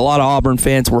 so I think a lot of Auburn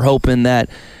fans were hoping that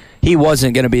he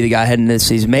wasn't going to be the guy heading this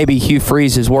season. Maybe Hugh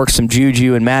Freeze has worked some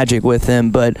juju and magic with him,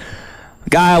 but the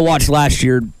guy I watched last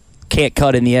year can't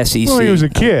cut in the SEC. Well, he was a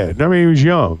kid. I mean, he was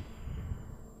young.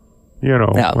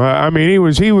 I mean, he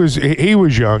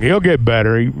was young. He'll get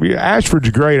better. Ashford's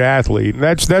a great athlete, and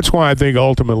that's why I think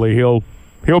ultimately he'll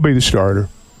be the starter.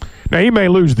 Now, he may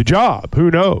lose the job.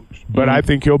 Who knows? But I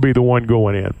think he'll be the one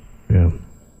going in. Yeah.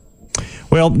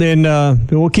 Well, then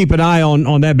we'll keep an eye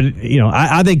on that. But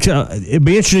I think it'd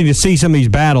be interesting to see some of these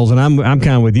battles. And I'm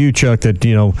kind of with you, Chuck. That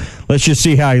let's just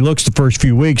see how he looks the first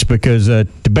few weeks, because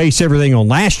to base everything on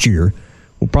last year,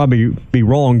 we'll probably be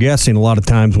wrong guessing a lot of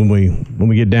times when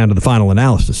we get down to the final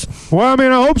analysis. Well, I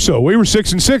mean, I hope so. We were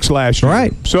 6-6 last year,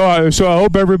 right? So I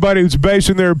hope everybody that's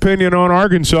basing their opinion on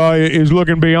Arkansas is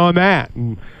looking beyond that.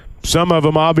 And some of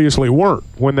them obviously weren't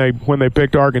when they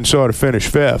picked Arkansas to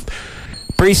finish 5th.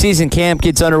 Preseason camp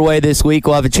gets underway this week.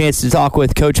 We'll have a chance to talk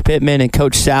with Coach Pittman and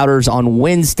Coach Souders on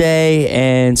Wednesday,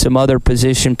 and some other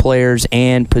position players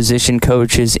and position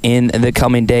coaches in the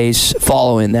coming days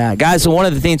following that. Guys, so one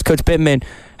of the things Coach Pittman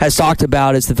has talked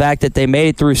about is the fact that they made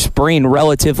it through spring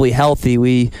relatively healthy.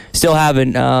 We still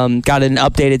haven't got an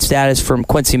updated status from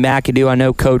Quincy McAdoo. I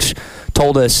know Coach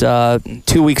told us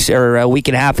 2 weeks or a week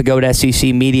and a half ago at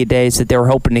SEC Media Days that they were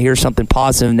hoping to hear something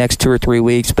positive in the next 2 or 3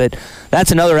 weeks. But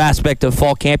that's another aspect of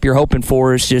fall camp you're hoping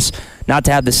for, is just not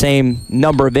to have the same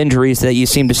number of injuries that you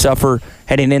seem to suffer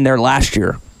heading in there last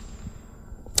year.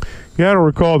 Yeah, I don't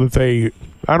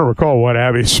recall what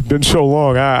happened. It's been so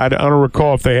long. I don't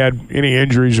recall if they had any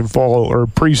injuries in fall or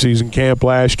preseason camp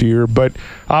last year, but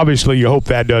obviously you hope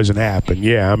that doesn't happen.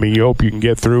 Yeah, I mean, you hope you can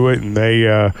get through it, and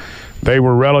they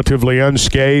were relatively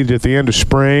unscathed at the end of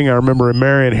spring. I remember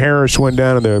Marion Harris went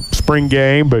down in the spring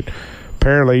game, but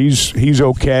apparently he's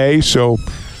okay. So,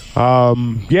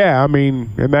 yeah, I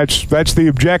mean, and that's the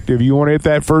objective. You want to hit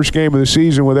that first game of the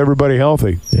season with everybody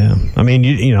healthy. Yeah, I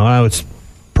mean, I was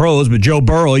pros, but Joe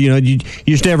Burrow, you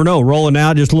just never know. Rolling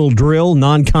out just a little drill,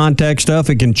 non-contact stuff,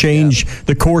 it can change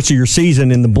the course of your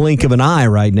season in the blink of an eye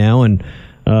right now. And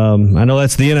I know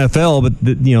that's the NFL,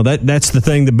 but that's the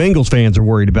thing the Bengals fans are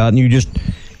worried about. And you just,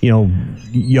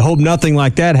 you hope nothing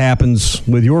like that happens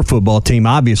with your football team,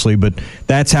 obviously, but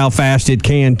that's how fast it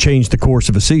can change the course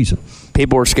of a season.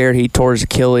 People were scared he tore his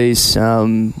Achilles.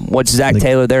 Zach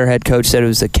Taylor, their head coach, said it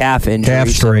was a calf injury. Calf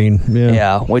strain,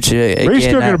 yeah. Which again, he's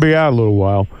still going to be out a little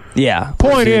while. Yeah.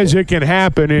 Point is, it can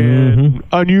happen in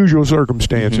unusual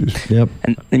circumstances. Mm-hmm.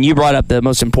 Yep. And you brought up the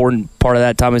most important part of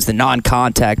that, Tom, is the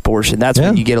non-contact portion. That's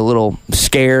when you get a little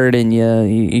scared and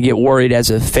you get worried as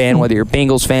a fan, whether you're a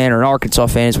Bengals fan or an Arkansas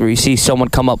fan, is where you see someone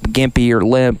come up gimpy or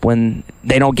limp when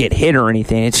they don't get hit or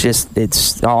anything.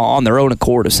 It's on their own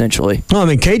accord, essentially. Well, I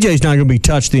mean, KJ's not going to be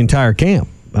touched the entire camp.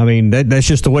 I mean, that's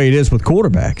just the way it is with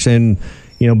quarterbacks. And,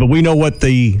 but we know what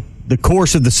the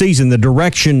course of the season, the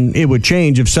direction it would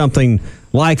change if something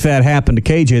like that happened to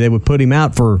KJ. They would put him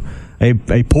out for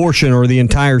a portion or the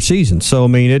entire season. So, I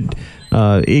mean,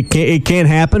 it can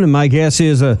happen, and my guess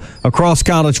is across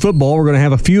college football we're going to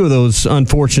have a few of those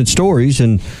unfortunate stories,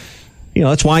 and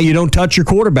that's why you don't touch your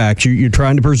quarterbacks. You're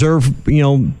trying to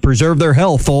preserve their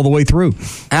health all the way through.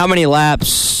 How many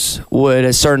laps would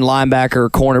a certain linebacker or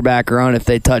cornerback run if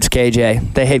they touch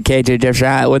KJ? They hit KJ just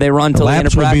right. Would they run till the end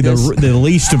of practice? Laps would be the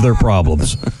least of their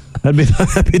problems. That'd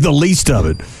be the least of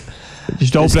it.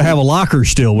 Just hope to have a locker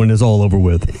still when it's all over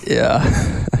with.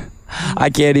 Yeah. I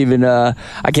can't even.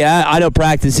 I know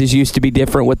practices used to be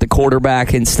different with the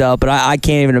quarterback and stuff, but I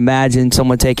can't even imagine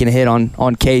someone taking a hit on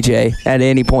KJ at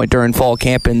any point during fall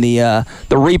camp, and the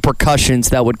repercussions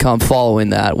that would come following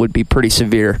that would be pretty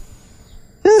severe.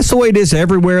 That's the way it is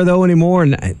everywhere, though, anymore.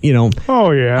 And oh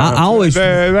yeah, I always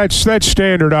that's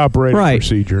standard operating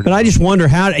procedure. But I just wonder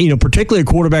how, particularly a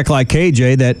quarterback like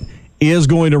KJ that is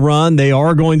going to run, they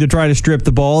are going to try to strip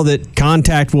the ball, that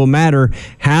contact will matter.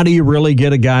 How do you really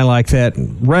get a guy like that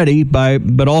ready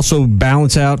but also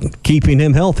balance out keeping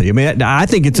him healthy? I mean, I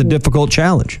think it's a difficult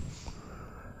challenge.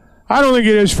 I don't think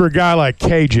it is for a guy like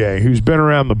KJ who's been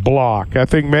around the block. I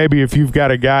think maybe if you've got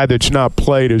a guy that's not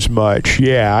played as much,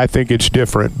 I think it's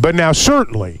different. But now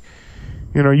certainly,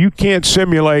 you can't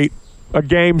simulate a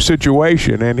game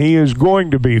situation, and he is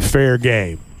going to be fair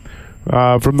game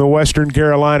from the Western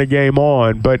Carolina game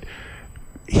on, but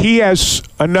he has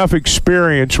enough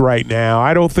experience right now.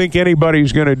 I don't think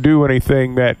anybody's going to do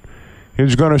anything that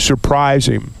is going to surprise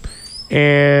him.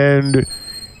 And,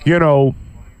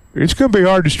 it's going to be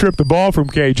hard to strip the ball from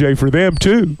KJ for them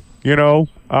too,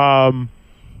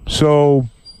 so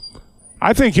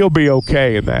I think he'll be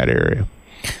okay in that area.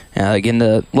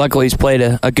 Again, luckily he's played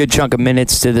a good chunk of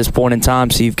minutes to this point in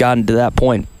time, so you've gotten to that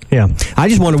point. Yeah, I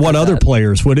just wonder what other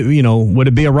players would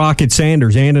it be a Rocket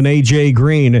Sanders and an AJ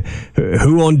Green,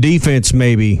 who on defense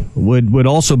maybe would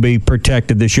also be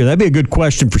protected this year? That'd be a good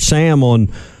question for Sam on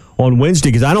Wednesday,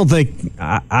 because I don't think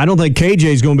KJ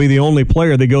is going to be the only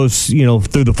player that goes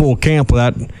through the full camp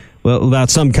without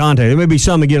some contact. There may be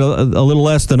some that get a little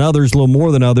less than others, a little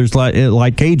more than others. Like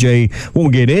KJ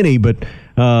won't get any, but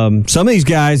some of these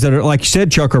guys that are, like you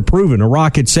said, Chuck, are proven. A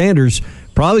Rocket Sanders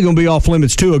probably going to be off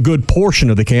limits too a good portion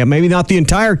of the camp. Maybe not the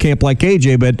entire camp like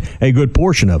KJ, but a good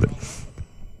portion of it.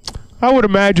 I would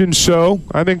imagine so.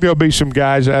 I think there'll be some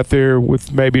guys out there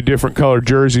with maybe different colored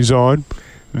jerseys on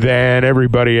than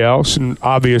everybody else, and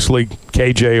obviously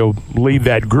KJ will lead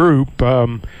that group.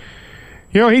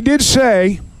 He did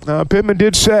say, Pittman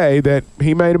did say that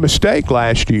he made a mistake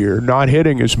last year not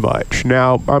hitting as much.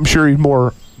 Now, I'm sure he's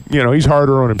more, he's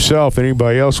harder on himself than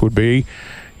anybody else would be.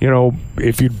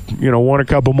 If you'd, won a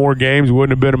couple more games, it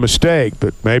wouldn't have been a mistake.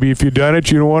 But maybe if you'd done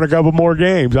it, you'd have won a couple more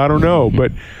games. I don't know.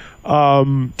 But I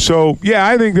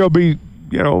think there'll be,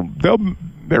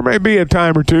 there may be a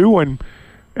time or two when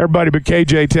everybody but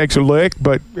KJ takes a lick.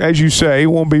 But as you say, it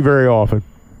won't be very often.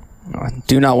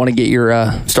 Do not want to get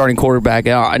your starting quarterback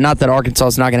out. Not that Arkansas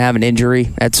is not going to have an injury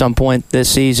at some point this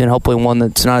season, hopefully one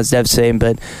that's not as devastating,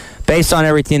 but based on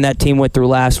everything that team went through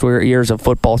last year as a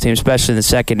football team, especially in the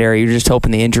secondary, you're just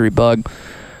hoping the injury bug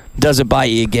doesn't bite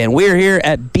you again. We're here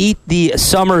at Beat the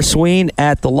Summer Swing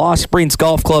at the Lost Springs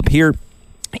Golf Club here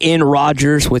in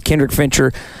Rogers with Kendrick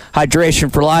Fincher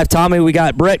Hydration for Life. Tommy, we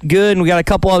got Brett Good, and we got a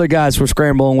couple other guys we're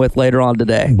scrambling with later on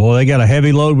today. Boy, they got a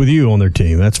heavy load with you on their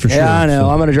team, that's for sure. Yeah, I know. So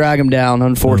I'm going to drag him down,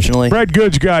 unfortunately. Brett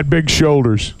Good's got big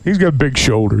shoulders. He's got big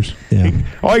shoulders. Yeah.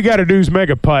 All you got to do is make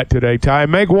a putt today, Ty.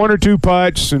 Make 1 or 2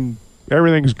 putts, and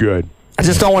everything's good. I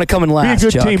just don't want to come in last, Be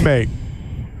a good Chuck. teammate.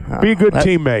 Be a good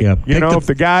teammate. Yeah, if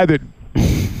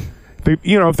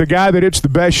the guy that hits the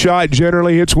best shot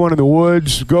generally hits one in the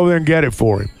woods, go there and get it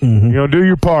for him. Mm-hmm. Do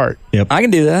your part. Yep. I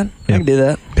can do that. Yep. I can do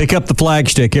that. Pick up the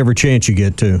flagstick every chance you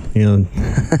get to.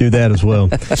 Do that as well.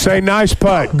 Say nice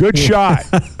putt, good shot,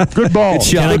 good ball. Good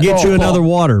shot. Can I get you another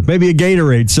water? Maybe a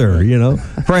Gatorade, sir.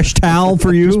 Fresh towel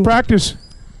for you.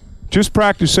 Just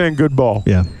practice saying good ball.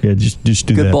 Yeah. Just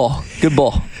do that. Good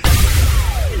ball.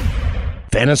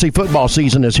 Fantasy football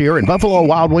season is here, and Buffalo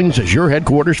Wild Wings is your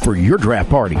headquarters for your draft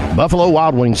party. Buffalo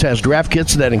Wild Wings has draft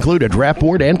kits that include a draft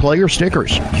board and player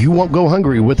stickers. You won't go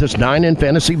hungry with this 9-in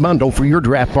fantasy bundle for your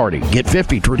draft party. Get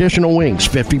 50 traditional wings,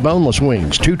 50 boneless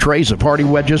wings, 2 trays of party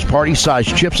wedges,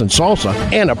 party-sized chips and salsa,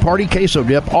 and a party queso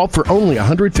dip, all for only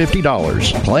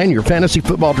 $150. Plan your fantasy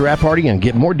football draft party and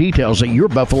get more details at your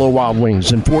Buffalo Wild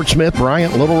Wings in Fort Smith,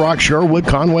 Bryant, Little Rock, Sherwood,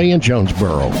 Conway, and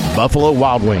Jonesboro. Buffalo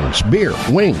Wild Wings. Beer,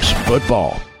 wings, football.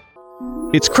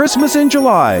 It's Christmas in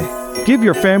July. Give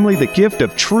your family the gift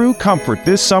of true comfort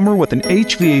this summer with an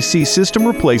HVAC system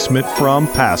replacement from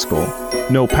Paschal.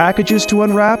 No packages to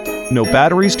unwrap, no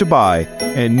batteries to buy,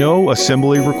 and no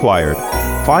assembly required.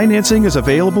 Financing is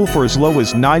available for as low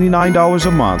as $99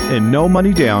 a month and no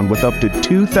money down with up to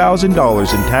 $2,000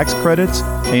 in tax credits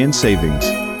and savings.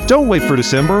 Don't wait for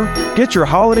December. Get your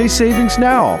holiday savings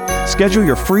now. Schedule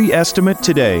your free estimate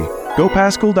today.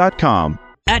 GoPaschal.com.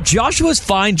 At Joshua's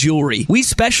Fine Jewelry, we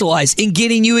specialize in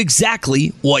getting you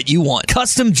exactly what you want.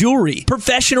 Custom jewelry,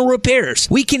 professional repairs.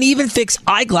 We can even fix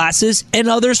eyeglasses and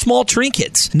other small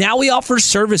trinkets. Now we offer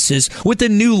services with a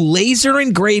new laser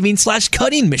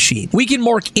engraving/cutting machine. We can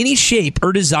mark any shape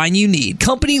or design you need.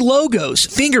 Company logos,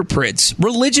 fingerprints,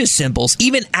 religious symbols,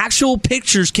 even actual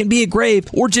pictures can be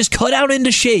engraved or just cut out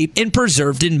into shape and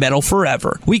preserved in metal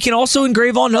forever. We can also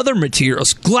engrave on other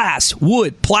materials, glass,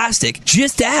 wood, plastic.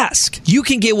 Just ask. You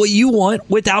can get what you want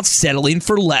without settling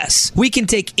for less. We can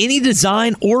take any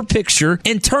design or picture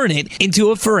and turn it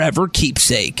into a forever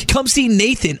keepsake. Come see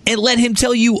Nathan and let him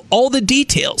tell you all the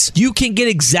details. You can get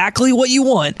exactly what you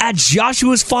want at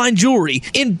Joshua's Fine Jewelry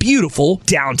in beautiful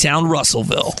downtown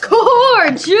Russellville. Core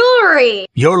Jewelry.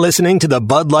 You're listening to the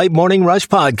Bud Light Morning Rush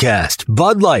Podcast.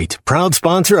 Bud Light, proud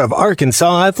sponsor of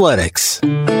Arkansas Athletics.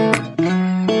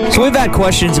 So we've had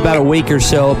questions about a week or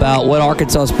so about what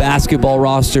Arkansas's basketball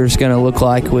roster is going to look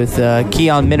like with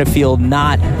Keon Minifield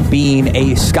not being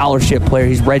a scholarship player.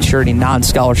 He's redshirting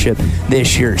non-scholarship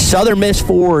this year. Southern Miss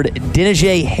forward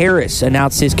Denijay Harris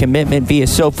announced his commitment via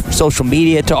social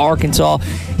media to Arkansas.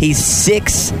 He's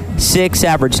 6'6",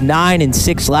 averaged 9 and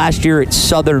 6 last year at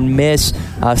Southern Miss.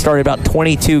 Started about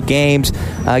 22 games.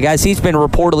 Guys, he's been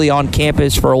reportedly on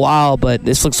campus for a while, but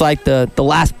this looks like the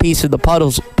last piece of the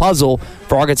puzzle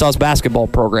for Arkansas's basketball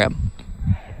program.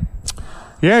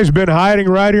 Yeah, he's been hiding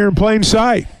right here in plain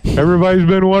sight. Everybody's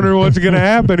been wondering what's going to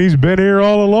happen. He's been here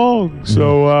all along.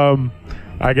 So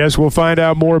I guess we'll find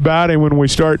out more about him when we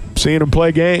start seeing him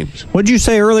play games. What did you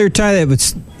say earlier, Ty? That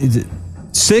was, is it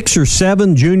 6 or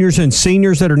 7 juniors and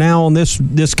seniors that are now on this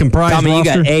comprised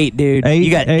roster? You got 8, dude. You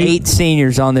got 8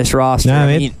 seniors on this roster.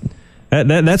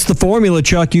 Nah, that's the formula,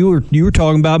 Chuck. You were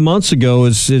talking about months ago.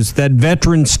 Is that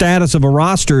veteran status of a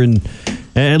roster, and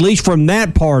at least from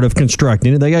that part of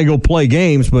constructing it, they got to go play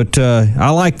games. But I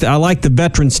like the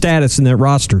veteran status in that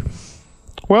roster.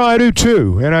 Well, I do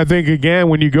too. And I think, again,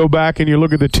 when you go back and you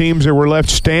look at the teams that were left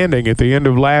standing at the end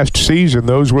of last season,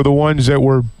 those were the ones that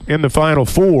were in the Final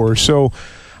Four. So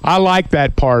I like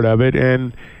that part of it.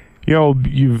 And, you know,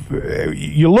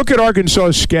 you look at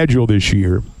Arkansas's schedule this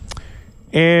year,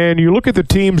 and you look at the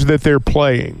teams that they're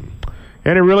playing,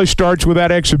 and it really starts with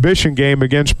that exhibition game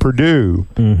against Purdue.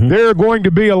 Mm-hmm. There are going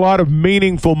to be a lot of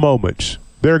meaningful moments.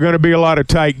 There are going to be a lot of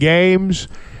tight games.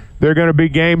 There are going to be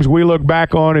games we look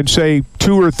back on and say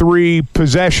 2 or 3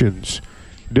 possessions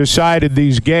decided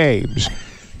these games.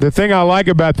 The thing I like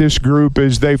about this group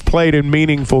is they've played in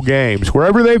meaningful games.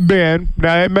 Wherever they've been,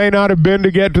 now it may not have been to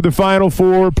get to the Final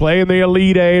Four, play in the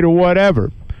Elite Eight or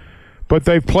whatever, but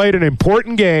they've played in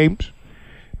important games.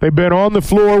 They've been on the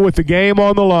floor with the game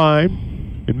on the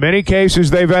line. In many cases,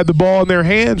 they've had the ball in their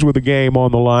hands with the game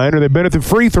on the line, or they've been at the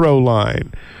free throw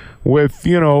line with,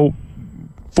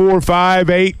 4, 5,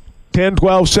 8, 10,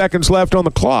 12 seconds left on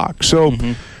the clock. So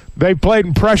they've played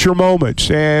in pressure moments,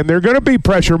 and there are going to be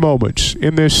pressure moments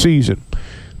in this season.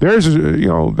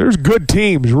 There's good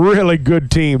teams, really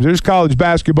good teams. There's college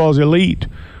basketball's elite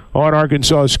on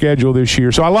Arkansas's schedule this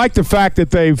year. So I like the fact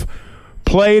that they've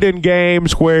played in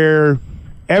games where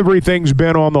everything's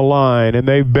been on the line and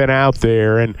they've been out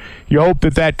there, and you hope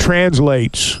that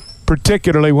translates,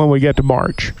 particularly when we get to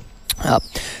March.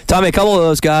 Tommy, a couple of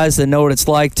those guys that know what it's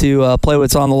like to play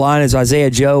what's on the line is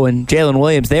Isaiah Joe and Jalen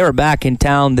Williams. They were back in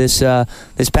town this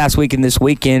past week and this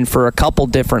weekend for a couple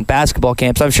different basketball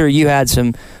camps. I'm sure you had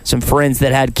some friends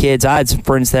that had kids. I had some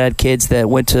friends that had kids that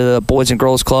went to the Boys and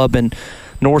Girls Club and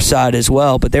Northside as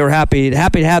well, but they were happy to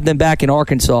have them back in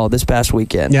Arkansas this past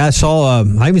weekend. Yeah, I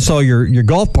even saw your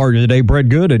golf partner today, Brett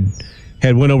Good,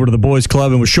 had went over to the boys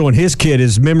club and was showing his kid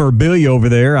his memorabilia over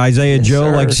there. Isaiah Joe,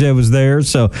 like you said, was there.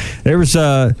 So there's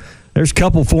a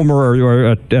couple former,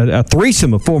 or a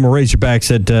threesome of former Razorbacks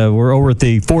that were over at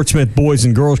the Fort Smith Boys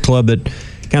and Girls Club that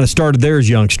kind of started there as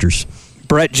youngsters.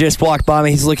 Brett just walked by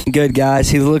me. He's looking good, guys.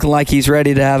 He's looking like he's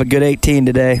ready to have a good 18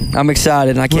 today. I'm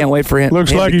excited, and I can't wait for him.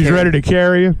 Looks like he's ready to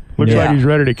carry you. Looks like he's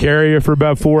ready to carry you for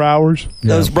about 4 hours.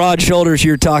 Yeah. Those broad shoulders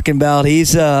you're talking about.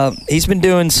 He's been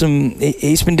doing some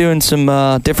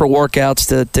different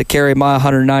workouts to carry my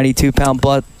 192-pound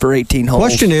butt for 18 holes.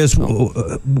 Question is,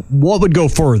 what would go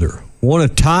further? One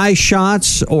of Ty's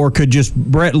shots, or could just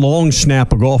Brett long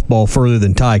snap a golf ball further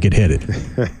than Ty could hit it?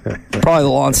 Probably the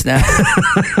long snap,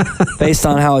 based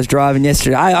on how I was driving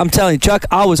yesterday. I'm telling you, Chuck,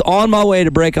 I was on my way to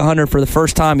break 100 for the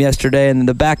first time yesterday, and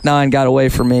the back nine got away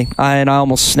from me, and I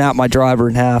almost snapped my driver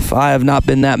in half. I have not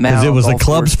been that mad. Because it was the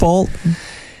club's fault?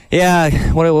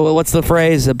 Yeah. What's the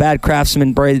phrase? A bad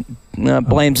craftsman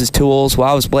blames his tools. Well,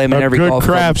 I was blaming every golf club. A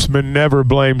good craftsman never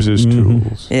blames his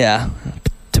tools. Yeah.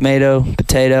 Tomato,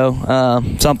 potato,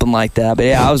 something like that. But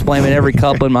yeah, I was blaming every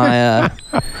cup in my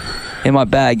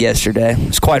bag yesterday.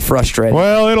 It's quite frustrating.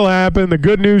 Well, it'll happen. The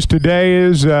good news today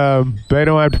is they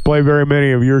don't have to play very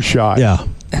many of your shots. Yeah.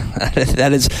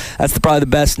 That's probably the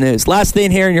best news. Last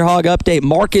thing here in your hog update,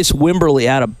 Marcus Wimberly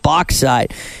out of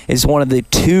Bauxite is one of the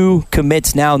 2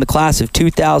 commits now in the class of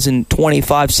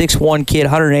 2025. 6'1" kid,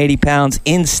 180 pounds,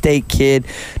 in-state kid.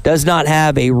 Does not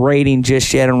have a rating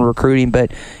just yet on recruiting,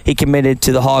 but he committed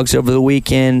to the Hogs over the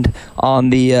weekend on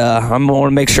the I'm going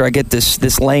to make sure I get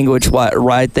this language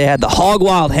right. They had the Hog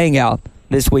Wild Hangout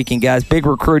this weekend, guys. Big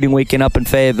recruiting weekend up in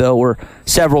Fayetteville where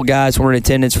several guys were in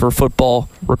attendance for football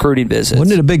recruiting visits.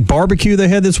 Wasn't it a big barbecue they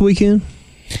had this weekend?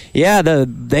 Yeah,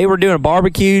 they were doing a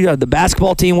barbecue. The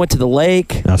basketball team went to the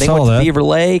lake. They went to Beaver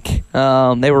Lake.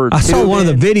 I saw one of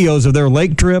the videos of their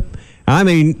lake trip. I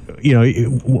mean,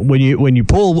 when you're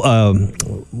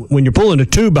pulling a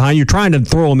tube behind, you're trying to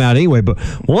throw them out anyway. But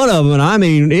one of them, I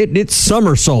mean, it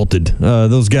somersaulted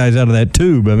those guys out of that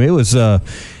tube. I mean,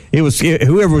 it was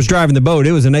whoever was driving the boat.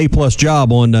 It was an A+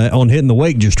 job on hitting the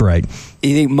wake just right.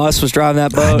 You think Muss was driving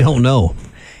that boat? I don't know.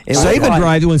 Saban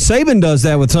drives when Saban does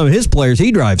that with some of his players.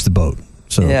 He drives the boat.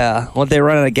 So yeah, weren't they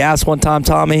running out of gas one time,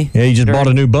 Tommy? Yeah, he just bought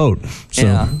a new boat. So.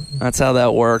 Yeah, that's how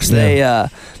that works. Yeah.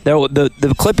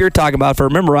 The clip you're talking about, if I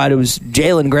remember right, it was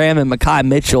Jalen Graham and Mekhi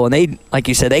Mitchell, and they, like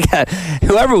you said, they got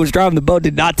whoever was driving the boat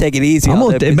did not take it easy.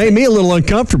 It made me a little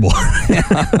uncomfortable.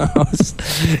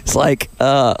 It's like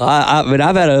I mean,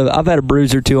 I've had a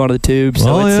bruise or two on the tube,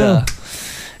 so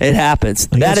it happens.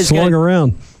 That is swung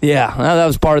around. Yeah, that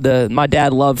was part of my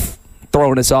dad loved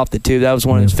throwing us off the tube. That was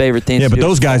one of his favorite things. Yeah, but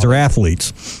those guys are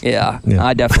athletes. Yeah,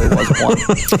 I definitely wasn't one.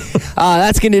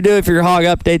 That's going to do it for your hog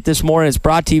update this morning. It's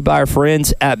brought to you by our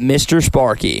friends at Mr.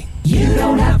 Sparky. You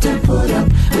don't have to put up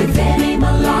with any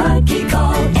malarkey.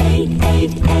 Call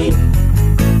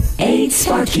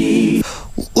 888-8-SPARKY.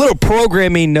 Little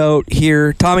programming note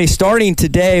here, Tommy. Starting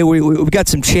today, we've got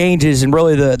some changes, and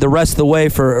really the rest of the way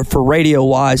for radio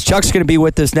wise. Chuck's going to be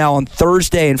with us now on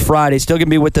Thursday and Friday. Still going to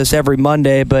be with us every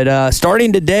Monday, but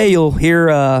starting today, you'll hear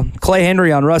Clay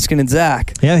Henry on Ruskin and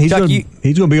Zach. Yeah, he's going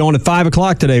to be on at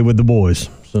 5:00 today with the boys.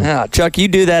 So. Yeah, Chuck, you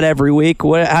do that every week.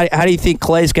 How do you think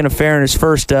Clay's going to fare in his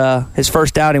first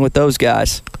outing with those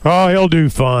guys? Oh, he'll do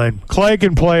fine. Clay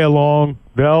can play along.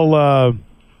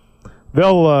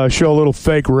 They'll show a little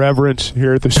fake reverence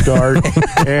here at the start.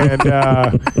 And,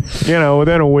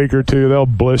 within a week or two, they'll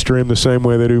blister him the same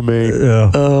way they do me.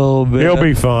 Yeah. Oh, man. He'll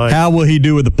be fine. How will he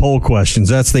do with the poll questions?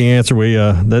 That's the answer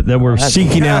that we're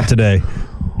seeking out today.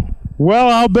 Well,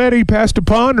 I'll bet he has to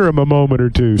ponder him a moment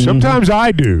or two. Sometimes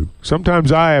I do.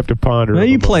 Sometimes I have to ponder him.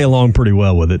 You play along pretty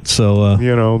well with it. So they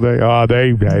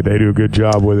do a good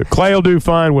job with it. Clay will do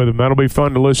fine with him. That'll be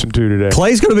fun to listen to today.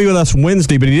 Clay's going to be with us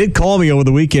Wednesday, but he did call me over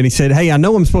the weekend. He said, "Hey, I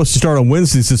know I'm supposed to start on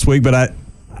Wednesdays this week, but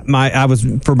I was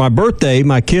for my birthday.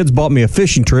 My kids bought me a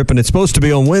fishing trip, and it's supposed to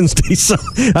be on Wednesday. So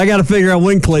I got to figure out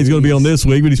when Clay's going to be on this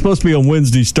week. But he's supposed to be on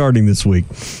Wednesday starting this week.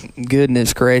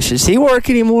 Goodness gracious, he work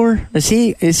anymore? Is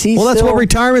he? Well, that's what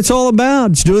retirement's all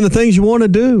about. It's doing the things you want to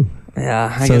do.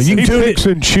 Yeah, I so guess he picks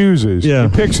and chooses. Yeah.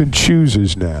 He picks and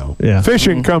chooses now. Yeah.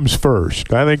 Fishing comes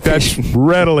first. I think that's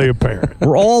readily apparent.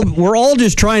 We're all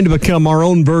just trying to become our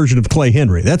own version of Clay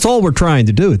Henry. That's all we're trying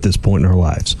to do at this point in our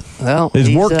lives. Well,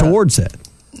 is work towards that.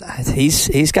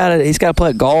 He's got to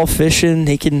play golf, fishing.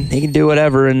 He can do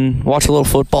whatever and watch a little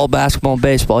football, basketball, and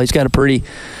baseball. He's got a pretty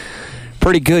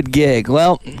good gig.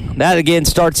 Well, that again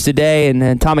starts today,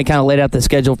 and Tommy kind of laid out the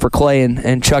schedule for Clay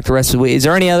and Chuck the rest of the week. Is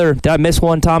there any other? Did I miss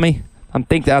one, Tommy? I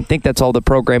think that's all the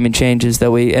programming changes that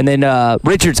we. And then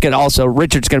Richard's going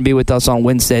to be with us on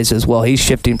Wednesdays as well. He's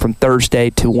shifting from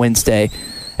Thursday to Wednesday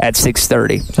at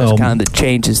 6:30. That's kind of the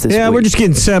changes this week. Yeah, we're just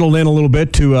getting settled in a little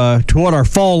bit to what our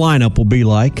fall lineup will be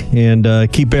like,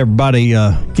 and keep everybody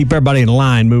in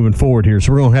line moving forward here.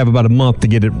 So we're going to have about a month to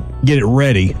get it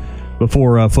ready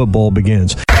before football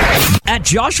begins. At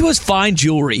Joshua's Fine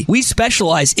Jewelry, we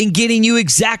specialize in getting you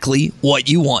exactly what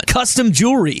you want. Custom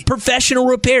jewelry, professional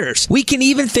repairs. We can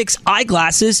even fix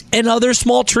eyeglasses and other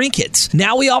small trinkets.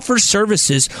 Now we offer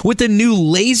services with a new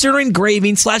laser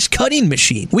engraving/cutting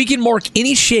machine. We can mark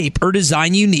any shape or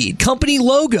design you need. Company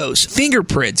logos,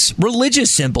 fingerprints,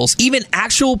 religious symbols, even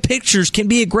actual pictures can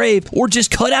be engraved or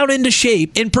just cut out into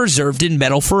shape and preserved in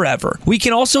metal forever. We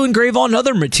can also engrave on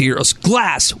other materials,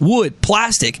 glass, wood,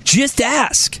 plastic. Just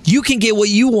ask. You can get what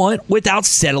you want without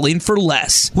settling for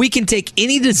less. We can take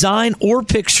any design or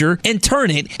picture and turn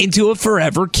it into a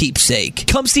forever keepsake.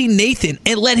 Come see Nathan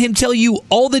and let him tell you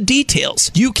all the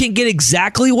details. You can get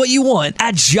exactly what you want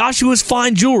at Joshua's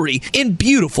Fine Jewelry in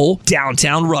beautiful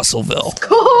downtown Russellville.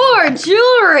 Core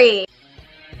Jewelry.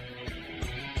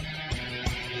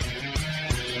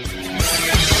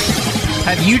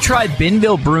 Have you tried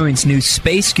Benville Brewing's new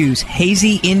Space Goose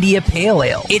Hazy India Pale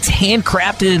Ale? It's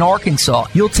handcrafted in Arkansas.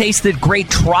 You'll taste the great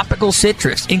tropical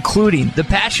citrus, including the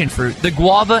passion fruit, the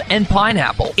guava, and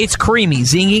pineapple. It's creamy,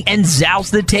 zingy, and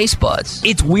zounds the taste buds.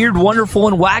 It's weird, wonderful,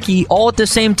 and wacky all at the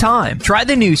same time. Try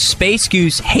the new Space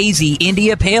Goose Hazy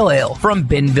India Pale Ale from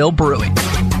Benville Brewing.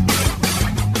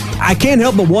 I can't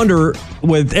help but wonder,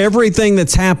 with everything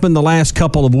that's happened the last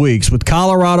couple of weeks, with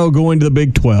Colorado going to the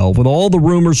Big 12, with all the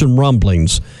rumors and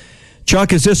rumblings,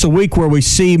 Chuck, is this a week where we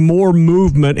see more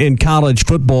movement in college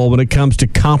football when it comes to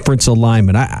conference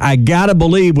alignment? I got to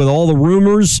believe, with all the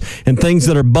rumors and things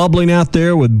that are bubbling out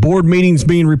there, with board meetings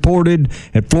being reported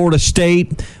at Florida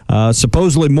State,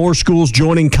 supposedly more schools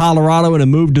joining Colorado in a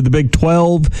move to the Big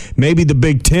 12, maybe the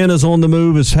Big 10 is on the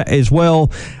move as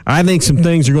well. I think some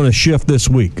things are going to shift this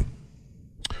week.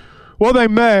 Well, they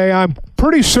may. I'm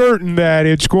pretty certain that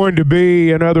it's going to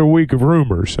be another week of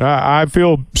rumors. I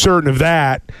feel certain of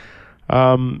that.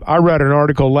 I read an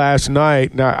article last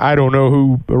night. Now, I don't know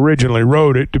who originally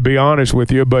wrote it, to be honest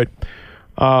with you, but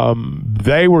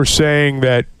they were saying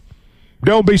that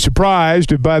don't be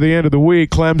surprised if by the end of the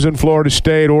week Clemson, Florida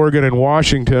State, Oregon, and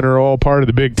Washington are all part of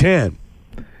the Big Ten.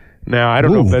 Now, I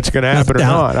don't know if that's going to happen or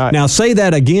not. Now, say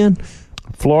that again.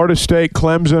 Florida State,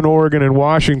 Clemson, Oregon, and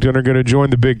Washington are going to join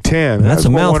the Big Ten. That's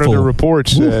what a mouthful. One of the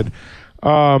reports said.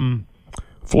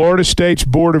 Florida State's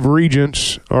Board of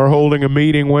Regents are holding a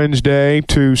meeting Wednesday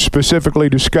to specifically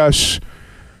discuss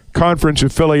conference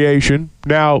affiliation.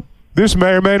 Now, this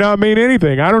may or may not mean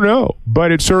anything. I don't know.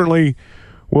 But it certainly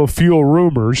will fuel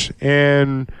rumors.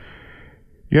 And,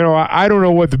 I don't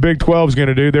know what the Big 12 is going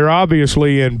to do. They're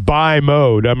obviously in buy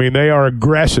mode. I mean, they are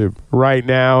aggressive right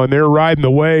now, and they're riding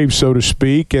the wave, so to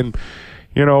speak. And,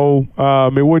 it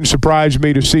wouldn't surprise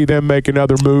me to see them make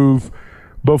another move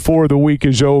before the week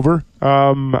is over.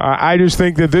 I just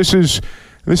think that this is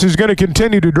going to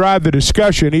continue to drive the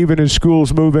discussion even as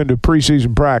schools move into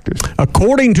preseason practice.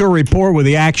 According to a report with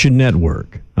the Action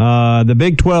Network, the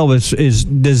Big 12 is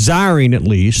desiring at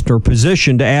least or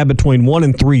positioned to add between 1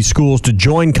 and 3 schools to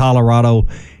join Colorado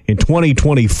in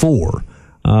 2024.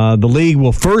 The league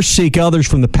will first seek others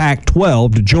from the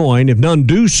Pac-12 to join. If none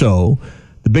do so,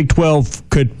 the Big 12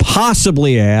 could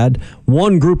possibly add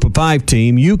one group of 5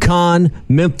 team. UConn,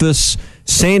 Memphis,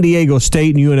 San Diego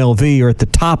State, and UNLV are at the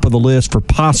top of the list for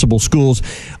possible schools.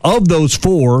 Of those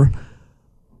 4,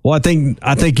 well, I think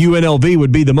UNLV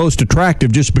would be the most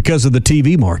attractive just because of the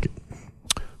TV market.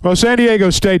 Well, San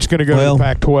Diego State's going to go to the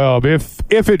Pac-12.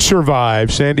 If it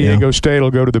survives, San Diego State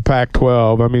will go to the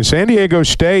Pac-12. I mean, San Diego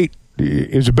State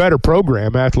is a better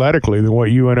program athletically than what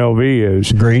UNLV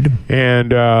is. Agreed.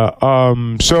 And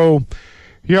so,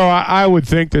 I would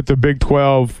think that the Big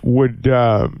 12 would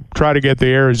try to get the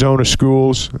Arizona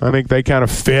schools. I think they kind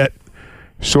of fit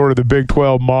sort of the Big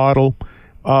 12 model.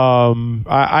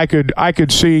 I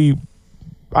could see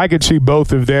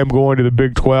both of them going to the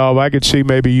Big 12. I could see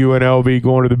maybe UNLV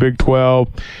going to the Big 12.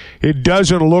 It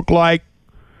doesn't look like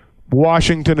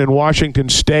Washington and Washington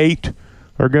State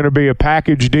are going to be a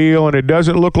package deal, and it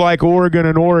doesn't look like Oregon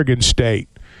and Oregon State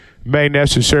may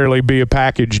necessarily be a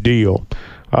package deal.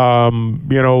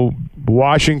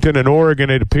 Washington and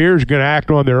Oregon, it appears, going to act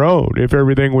on their own if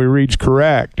everything we read's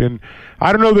correct. And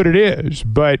I don't know that it is,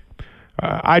 but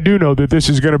I do know that this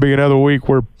is going to be another week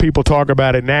where people talk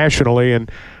about it nationally.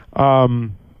 And,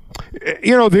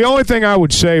 the only thing I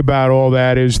would say about all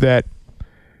that is that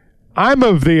I'm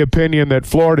of the opinion that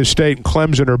Florida State and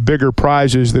Clemson are bigger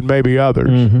prizes than maybe others.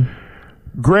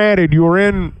 Mm-hmm. Granted, you're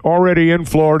already in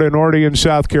Florida and already in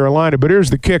South Carolina, but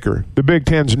here's the kicker. The Big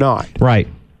Ten's not. Right.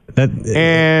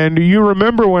 And you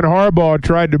remember when Harbaugh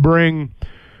tried to bring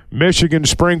Michigan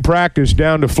spring practice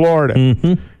down to Florida.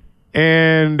 Mm-hmm.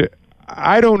 And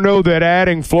I don't know that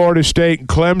adding Florida State and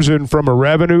Clemson from a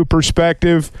revenue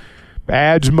perspective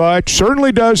adds much.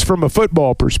 Certainly does from a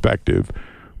football perspective.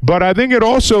 But I think it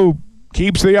also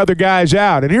keeps the other guys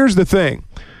out. And here's the thing.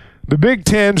 The Big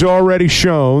Ten's already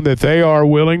shown that they are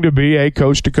willing to be a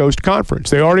coast-to-coast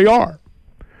conference. They already are.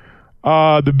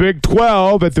 The Big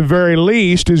 12, at the very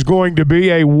least, is going to be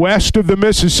a west of the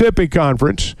Mississippi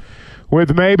conference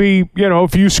with maybe, a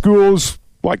few schools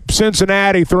like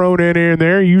Cincinnati thrown in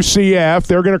there, UCF.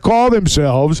 They're going to call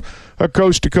themselves a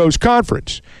coast-to-coast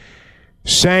conference.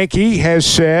 Sankey has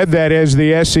said that as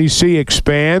the SEC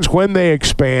expands, when they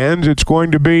expand, it's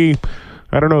going to be,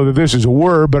 I don't know that this is a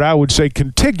word, but I would say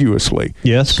contiguously.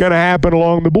 Yes. It's going to happen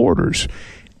along the borders.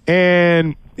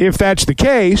 And if that's the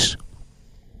case,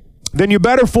 then you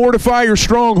better fortify your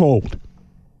stronghold.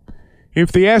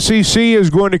 If the SEC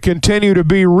is going to continue to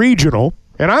be regional,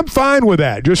 and I'm fine with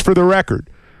that, just for the record.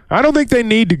 I don't think they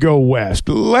need to go west.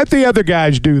 Let the other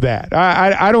guys do that.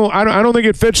 I don't think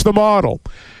it fits the model.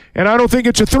 And I don't think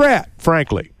it's a threat,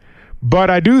 frankly. But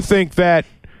I do think that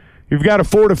you've got to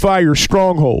fortify your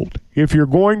stronghold. If you're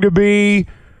going to be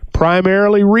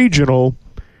primarily regional,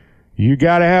 you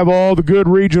got to have all the good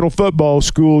regional football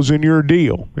schools in your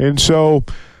deal. And so,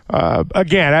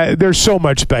 again, there's so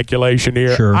much speculation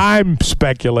here. Sure. I'm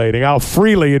speculating. I'll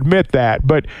freely admit that.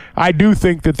 But I do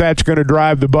think that that's going to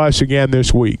drive the bus again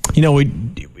this week.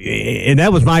 And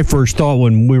that was my first thought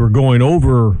when we were going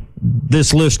over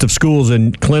this list of schools,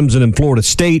 and Clemson and Florida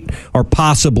State are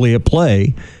possibly at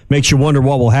play. Makes you wonder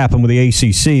what will happen with the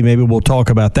ACC. Maybe we'll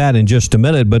talk about that in just a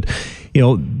minute. But,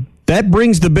 that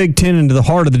brings the Big Ten into the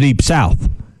heart of the Deep South.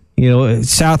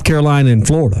 South Carolina and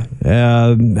Florida,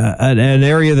 an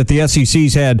area that the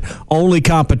SEC's had only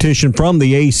competition from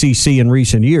the ACC in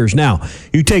recent years. Now,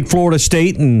 you take Florida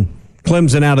State and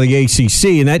Clemson out of the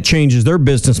ACC, and that changes their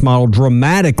business model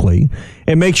dramatically.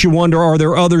 It makes you wonder, are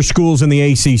there other schools in the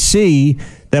ACC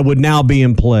that would now be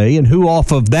in play, and who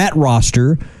off of that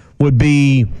roster would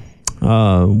be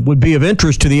of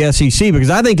interest to the SEC?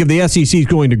 Because I think if the SEC is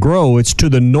going to grow, it's to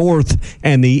the north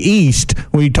and the east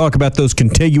when you talk about those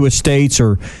contiguous states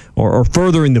or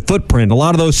furthering the footprint. A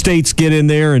lot of those states get in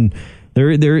there and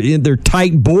they're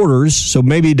tight borders, so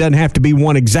maybe it doesn't have to be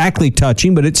one exactly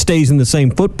touching, but it stays in the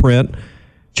same footprint.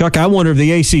 Chuck, I wonder if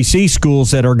the ACC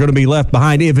schools that are going to be left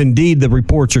behind, if indeed the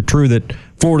reports are true that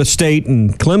Florida State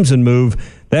and Clemson move,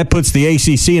 that puts the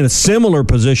ACC in a similar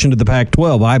position to the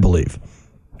Pac-12, I believe.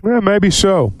 Well, maybe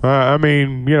so.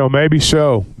 Maybe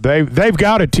so. They've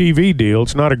got a TV deal.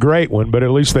 It's not a great one, but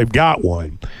at least they've got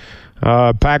one.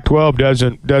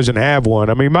 Pac-12 doesn't have one.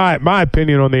 I mean, my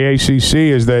opinion on the ACC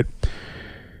is that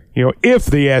if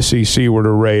the SEC were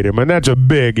to rate him, and that's a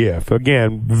big if.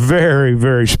 Again, very,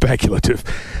 very speculative.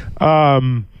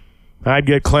 I'd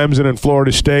get Clemson and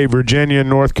Florida State, Virginia and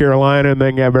North Carolina, and they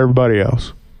can have everybody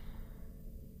else.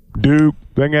 Duke,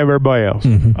 they can have everybody else.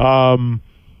 Mm-hmm.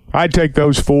 I'd take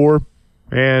those 4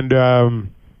 and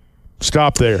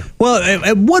stop there. Well,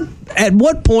 at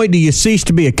what point do you cease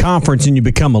to be a conference and you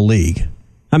become a league?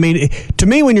 I mean, to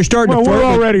me, when you're starting to flirt, we're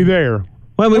already there.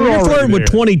 Well, when you're flirting with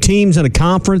 20 teams in a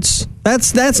conference,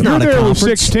 that's not a conference. You're there with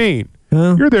 16.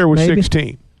 You're there with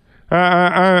 16.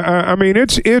 I mean,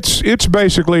 it's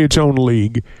basically its own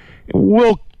league.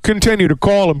 We'll continue to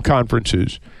call them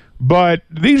conferences, but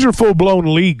these are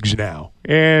full-blown leagues now.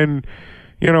 And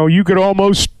you could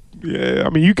almost,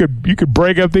 you could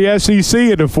break up the SEC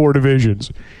into 4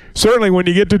 divisions. Certainly, when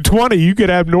you get to 20, you could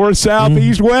have north, south,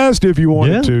 east, west if you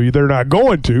wanted to. They're not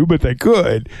going to, but they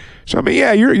could. So I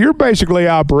mean, you're basically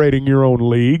operating your own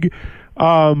league.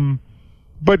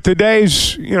 But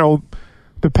today's,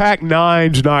 the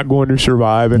Pac-9's not going to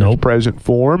survive in its present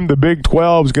form. The Big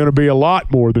 12 is going to be a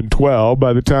lot more than 12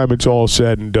 by the time it's all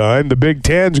said and done. The Big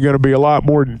 10 is going to be a lot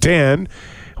more than 10.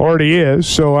 Already is.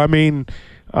 So, I mean,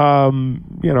 I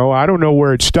don't know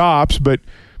where it stops, but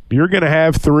you're going to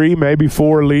have 3, maybe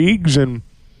 4 leagues, and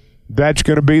that's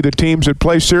going to be the teams that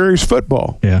play serious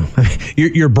football. Yeah.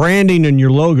 Your branding and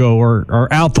your logo are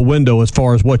out the window as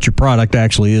far as what your product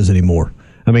actually is anymore.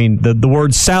 I mean, the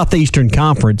words Southeastern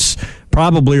Conference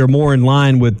probably are more in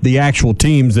line with the actual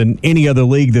teams than any other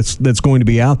league that's going to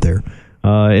be out there.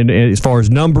 And as far as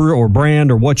number or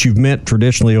brand or what you've meant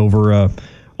traditionally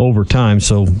over time.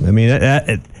 So, I mean,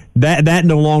 that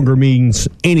no longer means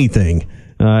anything.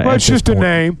 Well, it's just a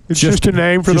name. It's just a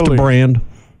name for the league. Just a brand.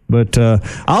 But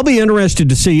I'll be interested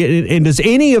to see. And does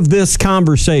any of this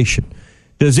conversation,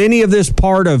 does any of this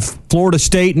part of Florida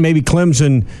State and maybe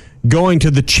Clemson going to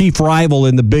the chief rival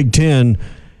in the Big Ten,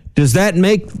 does that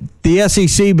make the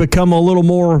SEC become a little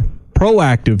more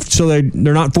proactive so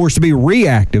they're not forced to be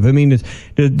reactive? I mean,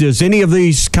 does any of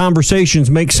these conversations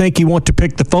make Sankey want to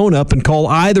pick the phone up and call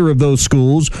either of those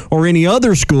schools or any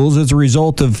other schools as a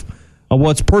result of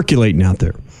what's percolating out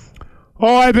there?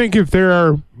 Oh, I think if there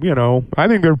are, I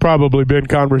think there have probably been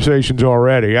conversations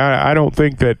already. I don't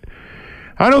think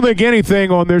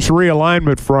anything on this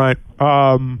realignment front,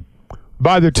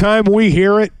 by the time we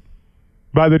hear it,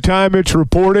 by the time it's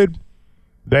reported,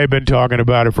 they've been talking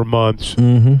about it for months.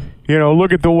 Mm-hmm.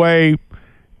 Look at the way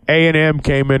A&M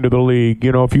came into the league.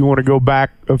 If you want to go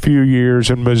back a few years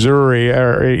in Missouri,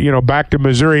 or, back to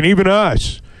Missouri, and even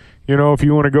us, if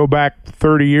you want to go back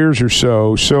 30 years or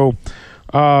so. So,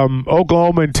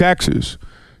 Oklahoma and Texas,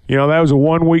 that was a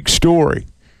 1-week story.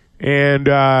 And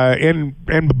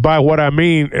by what I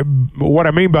mean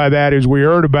by that is we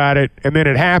heard about it and then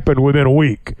it happened within a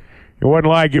week. It wasn't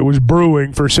like it was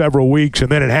brewing for several weeks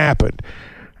and then it happened.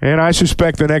 And I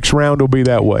suspect the next round will be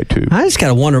that way too. I just got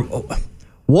to wonder,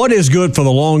 what is good for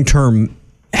the long-term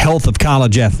health of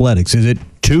college athletics? Is it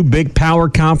 2 big power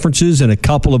conferences and a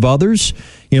couple of others?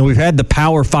 We've had the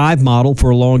Power 5 model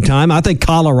for a long time. I think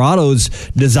Colorado's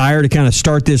desire to kind of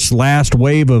start this last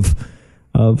wave of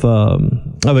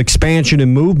expansion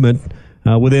and movement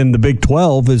within the Big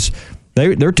 12 is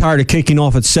they're tired of kicking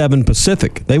off at 7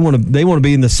 Pacific. They want to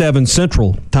be in the 7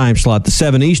 Central time slot, the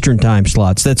 7 Eastern time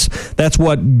slots. That's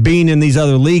what being in these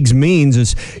other leagues means,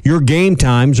 is your game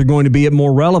times are going to be at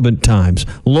more relevant times,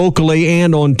 locally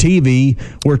and on TV,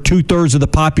 where 2/3 of the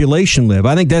population live.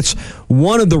 I think that's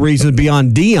one of the reasons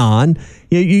beyond Dion.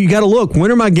 You got to look, when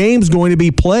are my games going to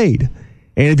be played?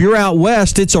 And if you're out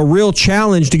west, it's a real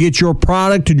challenge to get your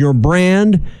product and your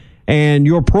brand and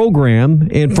your program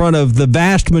in front of the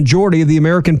vast majority of the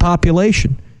American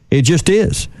population. It just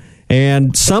is.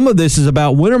 And some of this is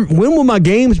about when will my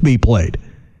games be played?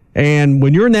 And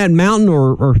when you're in that Mountain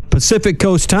or Pacific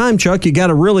Coast time, Chuck, I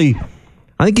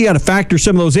think you got to factor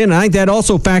some of those in. I think that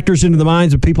also factors into the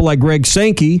minds of people like Greg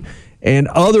Sankey and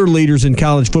other leaders in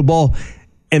college football.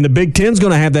 And the Big Ten's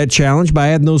going to have that challenge by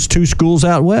adding those 2 schools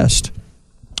out west.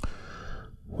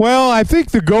 Well, I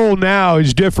think the goal now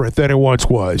is different than it once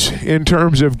was in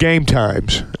terms of game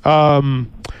times.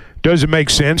 Does it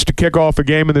make sense to kick off a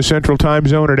game in the Central Time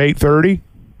Zone at 8:30?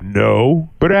 No,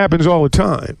 but it happens all the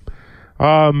time.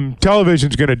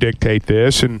 Television's going to dictate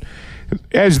this, and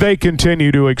as they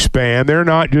continue to expand, they're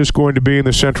not just going to be in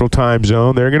the Central Time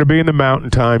Zone. They're going to be in the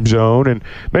Mountain Time Zone, and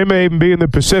they may even be in the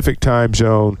Pacific Time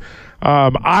Zone.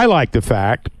 I like the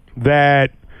fact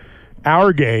that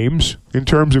our games, in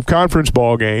terms of conference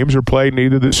ball games, are played in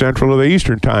either the Central or the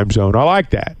Eastern Time Zone. I like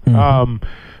that. Mm-hmm.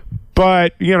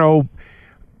 But,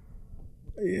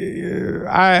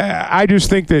 I just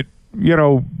think that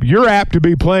you're apt to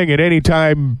be playing at any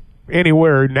time,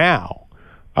 anywhere now.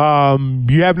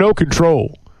 You have no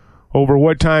control over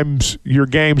what times your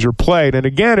games are played. And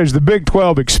again, as the Big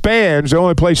 12 expands, the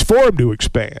only place for them to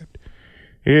expand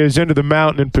is into the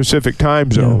Mountain and Pacific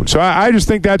time zone. Yeah. So I just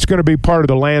think that's going to be part of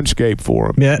the landscape for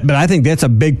them. Yeah, but I think that's a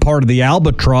big part of the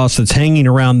albatross that's hanging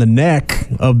around the neck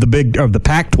of the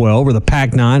Pac-12 or the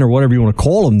Pac-9 or whatever you want to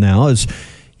call them now is,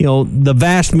 the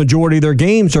vast majority of their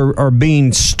games are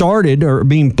being started or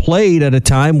being played at a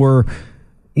time where,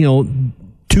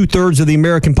 2/3 of the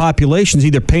American population is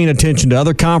either paying attention to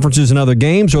other conferences and other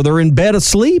games, or they're in bed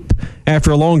asleep after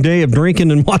a long day of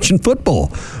drinking and watching football.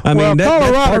 Colorado,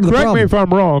 that's part of the correct me if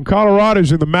I'm wrong,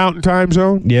 Colorado's in the Mountain time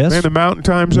zone? Yes. In the Mountain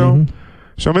time zone? Mm-hmm.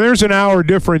 So, there's an hour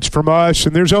difference from us,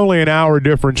 and there's only an hour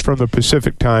difference from the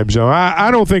Pacific time zone.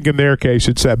 I don't think in their case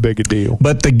it's that big a deal.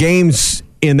 But the games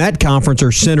in that conference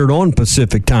are centered on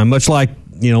Pacific time, much like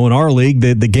in our league,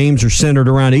 the games are centered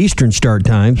around Eastern start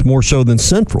times more so than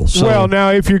Central. So. Well, now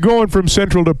if you're going from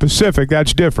Central to Pacific,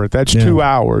 that's different. That's 2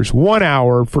 hours. 1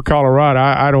 hour for Colorado,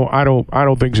 I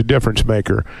don't think is a difference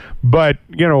maker. But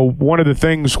one of the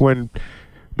things when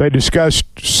they discussed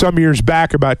some years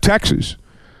back about Texas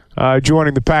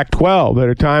joining the Pac-12 at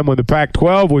a time when the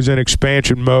Pac-12 was in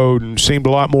expansion mode and seemed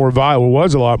was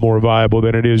a lot more viable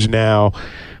than it is now.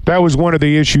 That was one of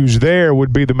the issues there,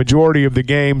 would be the majority of the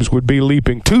games would be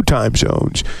leaping 2 time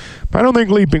zones. But I don't think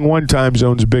leaping 1 time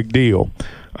zone is a big deal.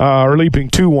 Or leaping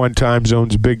 2 1 time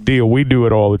zones is a big deal. We do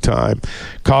it all the time.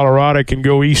 Colorado can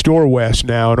go east or west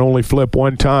now and only flip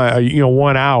 1 time,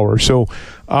 1 hour. So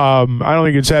I don't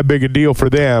think it's that big a deal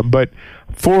for them. But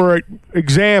for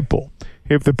example,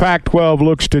 if the Pac-12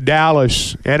 looks to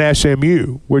Dallas and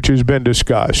SMU, which has been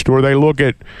discussed, or they look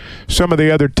at some of the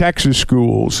other Texas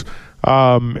schools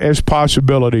as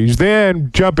possibilities,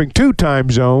 then jumping 2 time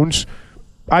zones,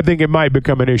 I think it might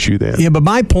become an issue then. Yeah, but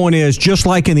my point is, just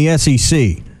like in the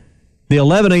SEC, the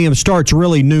 11 a.m. start's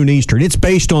really noon Eastern. It's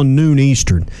based on noon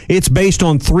Eastern. It's based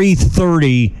on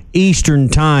 3:30 Eastern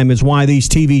time is why these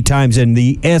TV times in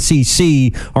the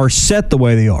SEC are set the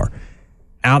way they are.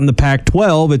 Out in the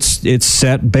Pac-12, it's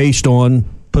set based on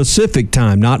Pacific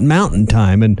time, not Mountain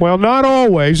time. And well, not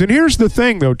always. And here's the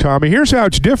thing, though, Tommy. Here's how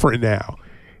it's different now.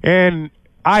 And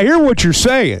I hear what you're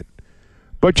saying,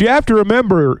 but you have to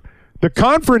remember the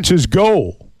conference's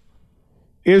goal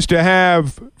is to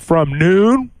have from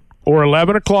noon or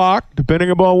 11 o'clock,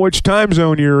 depending upon which time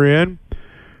zone you're in,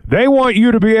 they want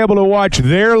you to be able to watch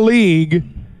their league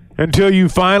until you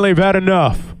finally have had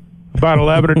enough. About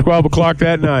 11 or 12 o'clock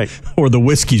that night. Or the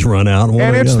whiskeys run out.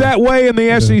 And it's that way in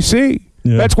the SEC.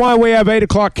 Yeah. That's why we have 8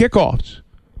 o'clock kickoffs.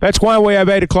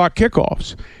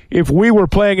 If we were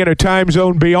playing in a time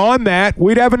zone beyond that,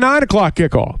 we'd have a 9 o'clock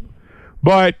kickoff.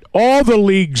 But all the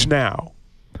leagues now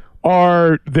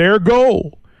their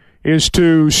goal is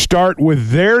to start with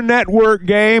their network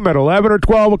game at 11 or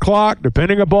 12 o'clock,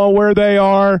 depending upon where they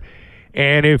are.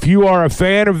 And if you are a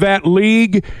fan of that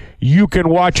league, you can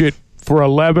watch it for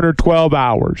 11 or 12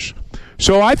 hours.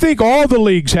 So I think all the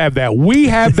leagues have that. We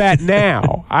have that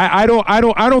now. I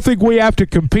don't think we have to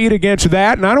compete against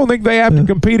that, and I don't think they have to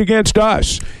compete against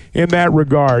us in that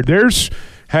regard. It's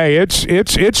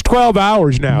 12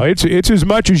 hours now. It's as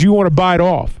much as you want to bite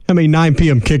off. How many 9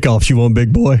 p.m. kickoffs you want,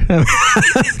 big boy? How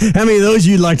many of those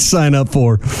you'd like to sign up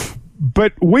for?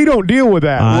 But we don't deal with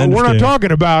that. We're not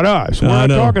talking about us. We're not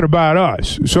talking about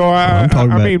us. So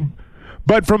I mean.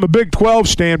 But from a Big 12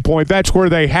 standpoint, that's where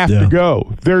they have to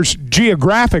go.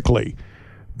 Geographically,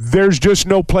 there's just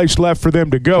no place left for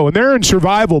them to go. And they're in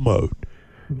survival mode.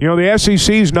 The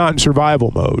SEC is not in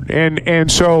survival mode.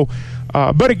 And so,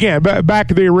 but again, back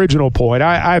to the original point,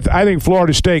 I think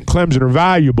Florida State and Clemson are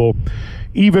valuable,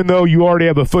 even though you already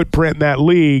have a footprint in that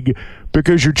league,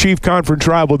 because your chief conference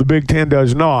rival, the Big Ten,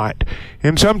 does not.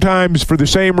 And sometimes for the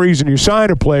same reason you sign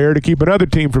a player to keep another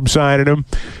team from signing them,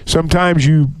 sometimes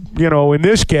you in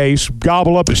this case,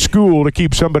 gobble up a school to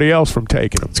keep somebody else from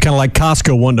taking them. It's kind of like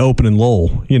Costco wanting to open in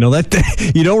Lowell. You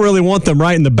don't really want them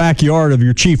right in the backyard of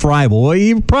your chief rival. Well,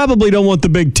 you probably don't want the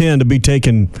Big Ten to be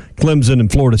taking Clemson and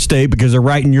Florida State because they're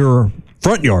right in your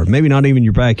front yard, maybe not even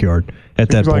your backyard at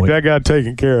that point. Like that got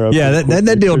taken care of. Yeah,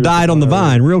 that deal died on the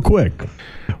vine real quick.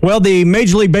 Well, the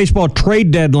Major League Baseball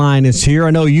trade deadline is here.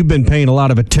 I know you've been paying a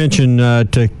lot of attention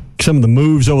to some of the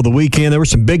moves over the weekend. There were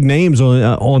some big names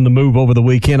on the move over the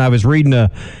weekend. I was reading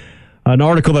an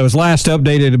article that was last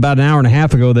updated about an hour and a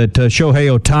half ago that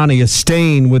Shohei Ohtani is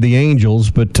staying with the Angels,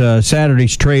 but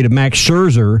Saturday's trade of Max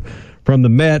Scherzer from the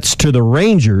Mets to the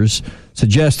Rangers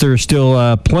suggests there's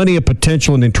still plenty of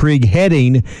potential and intrigue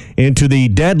heading into the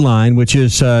deadline, which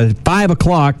is 5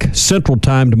 o'clock Central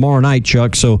Time tomorrow night,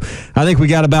 Chuck. So I think we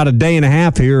got about a day and a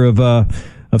half here of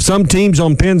some teams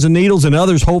on pins and needles and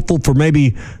others hopeful for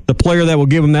maybe the player that will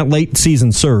give them that late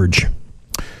season surge.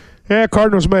 Yeah,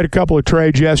 Cardinals made a couple of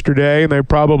trades yesterday, and they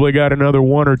probably got another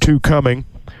one or two coming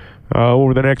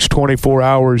over the next 24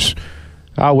 hours,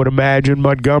 I would imagine.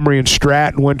 Montgomery and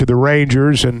Stratton went to the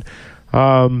Rangers, and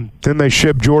then they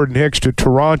shipped Jordan Hicks to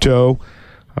Toronto.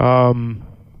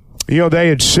 They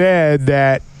had said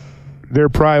that their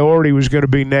priority was going to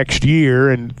be next year,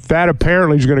 and that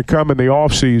apparently is going to come in the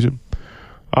offseason.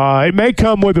 It may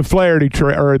come with the Flaherty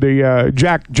trade or the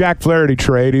Jack Flaherty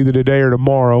trade either today or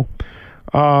tomorrow.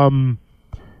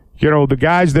 The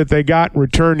guys that they got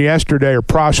returned yesterday are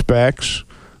prospects,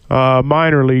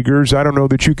 minor leaguers. I don't know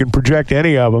that you can project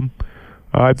any of them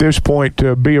at this point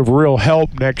to be of real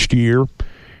help next year.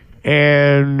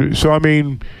 And so, I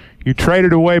mean, you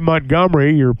traded away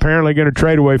Montgomery. You're apparently going to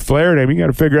trade away Flaherty. I mean, you got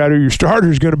to figure out who your starter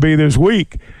is going to be this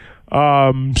week.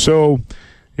 So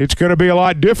it's going to be a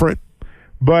lot different.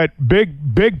 But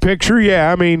big picture,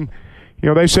 yeah, I mean,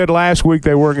 they said last week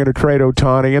they weren't going to trade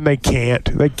Ohtani, and they can't.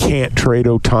 They can't trade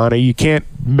Ohtani. You can't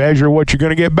measure what you're going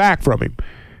to get back from him.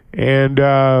 And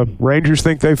Rangers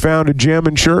think they found a gem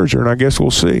in Scherzer, and I guess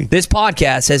we'll see. This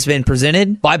podcast has been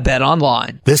presented by Bet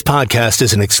Online. This podcast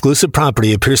is an exclusive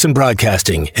property of Pearson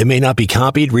Broadcasting. It may not be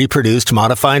copied, reproduced,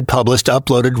 modified, published,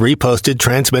 uploaded, reposted,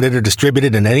 transmitted, or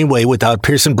distributed in any way without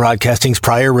Pearson Broadcasting's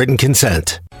prior written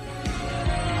consent.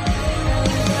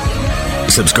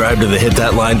 Subscribe to the Hit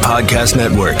That Line Podcast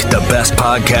Network, the best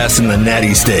podcast in the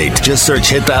Natty State. Just search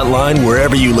Hit That Line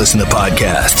wherever you listen to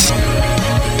podcasts.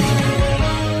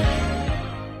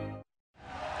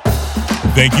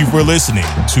 Thank you for listening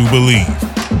to Believe.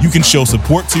 You can show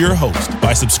support to your host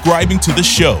by subscribing to the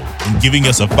show and giving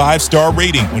us a 5-star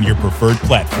rating on your preferred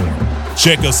platform.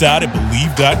 Check us out at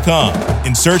Believe.com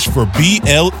and search for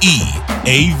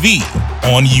BLEAV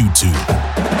on YouTube.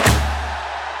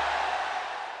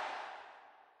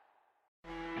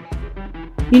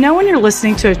 You know when you're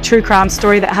listening to a true crime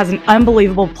story that has an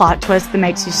unbelievable plot twist that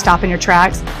makes you stop in your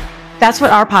tracks? That's what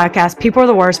our podcast, People Are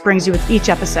the Worst, brings you with each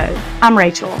episode. I'm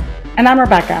Rachel. And I'm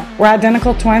Rebecca. We're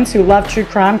identical twins who love true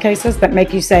crime cases that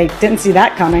make you say, didn't see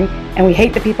that coming, and we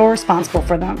hate the people responsible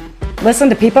for them. Listen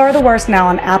to People Are the Worst now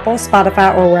on Apple,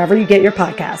 Spotify, or wherever you get your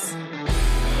podcasts.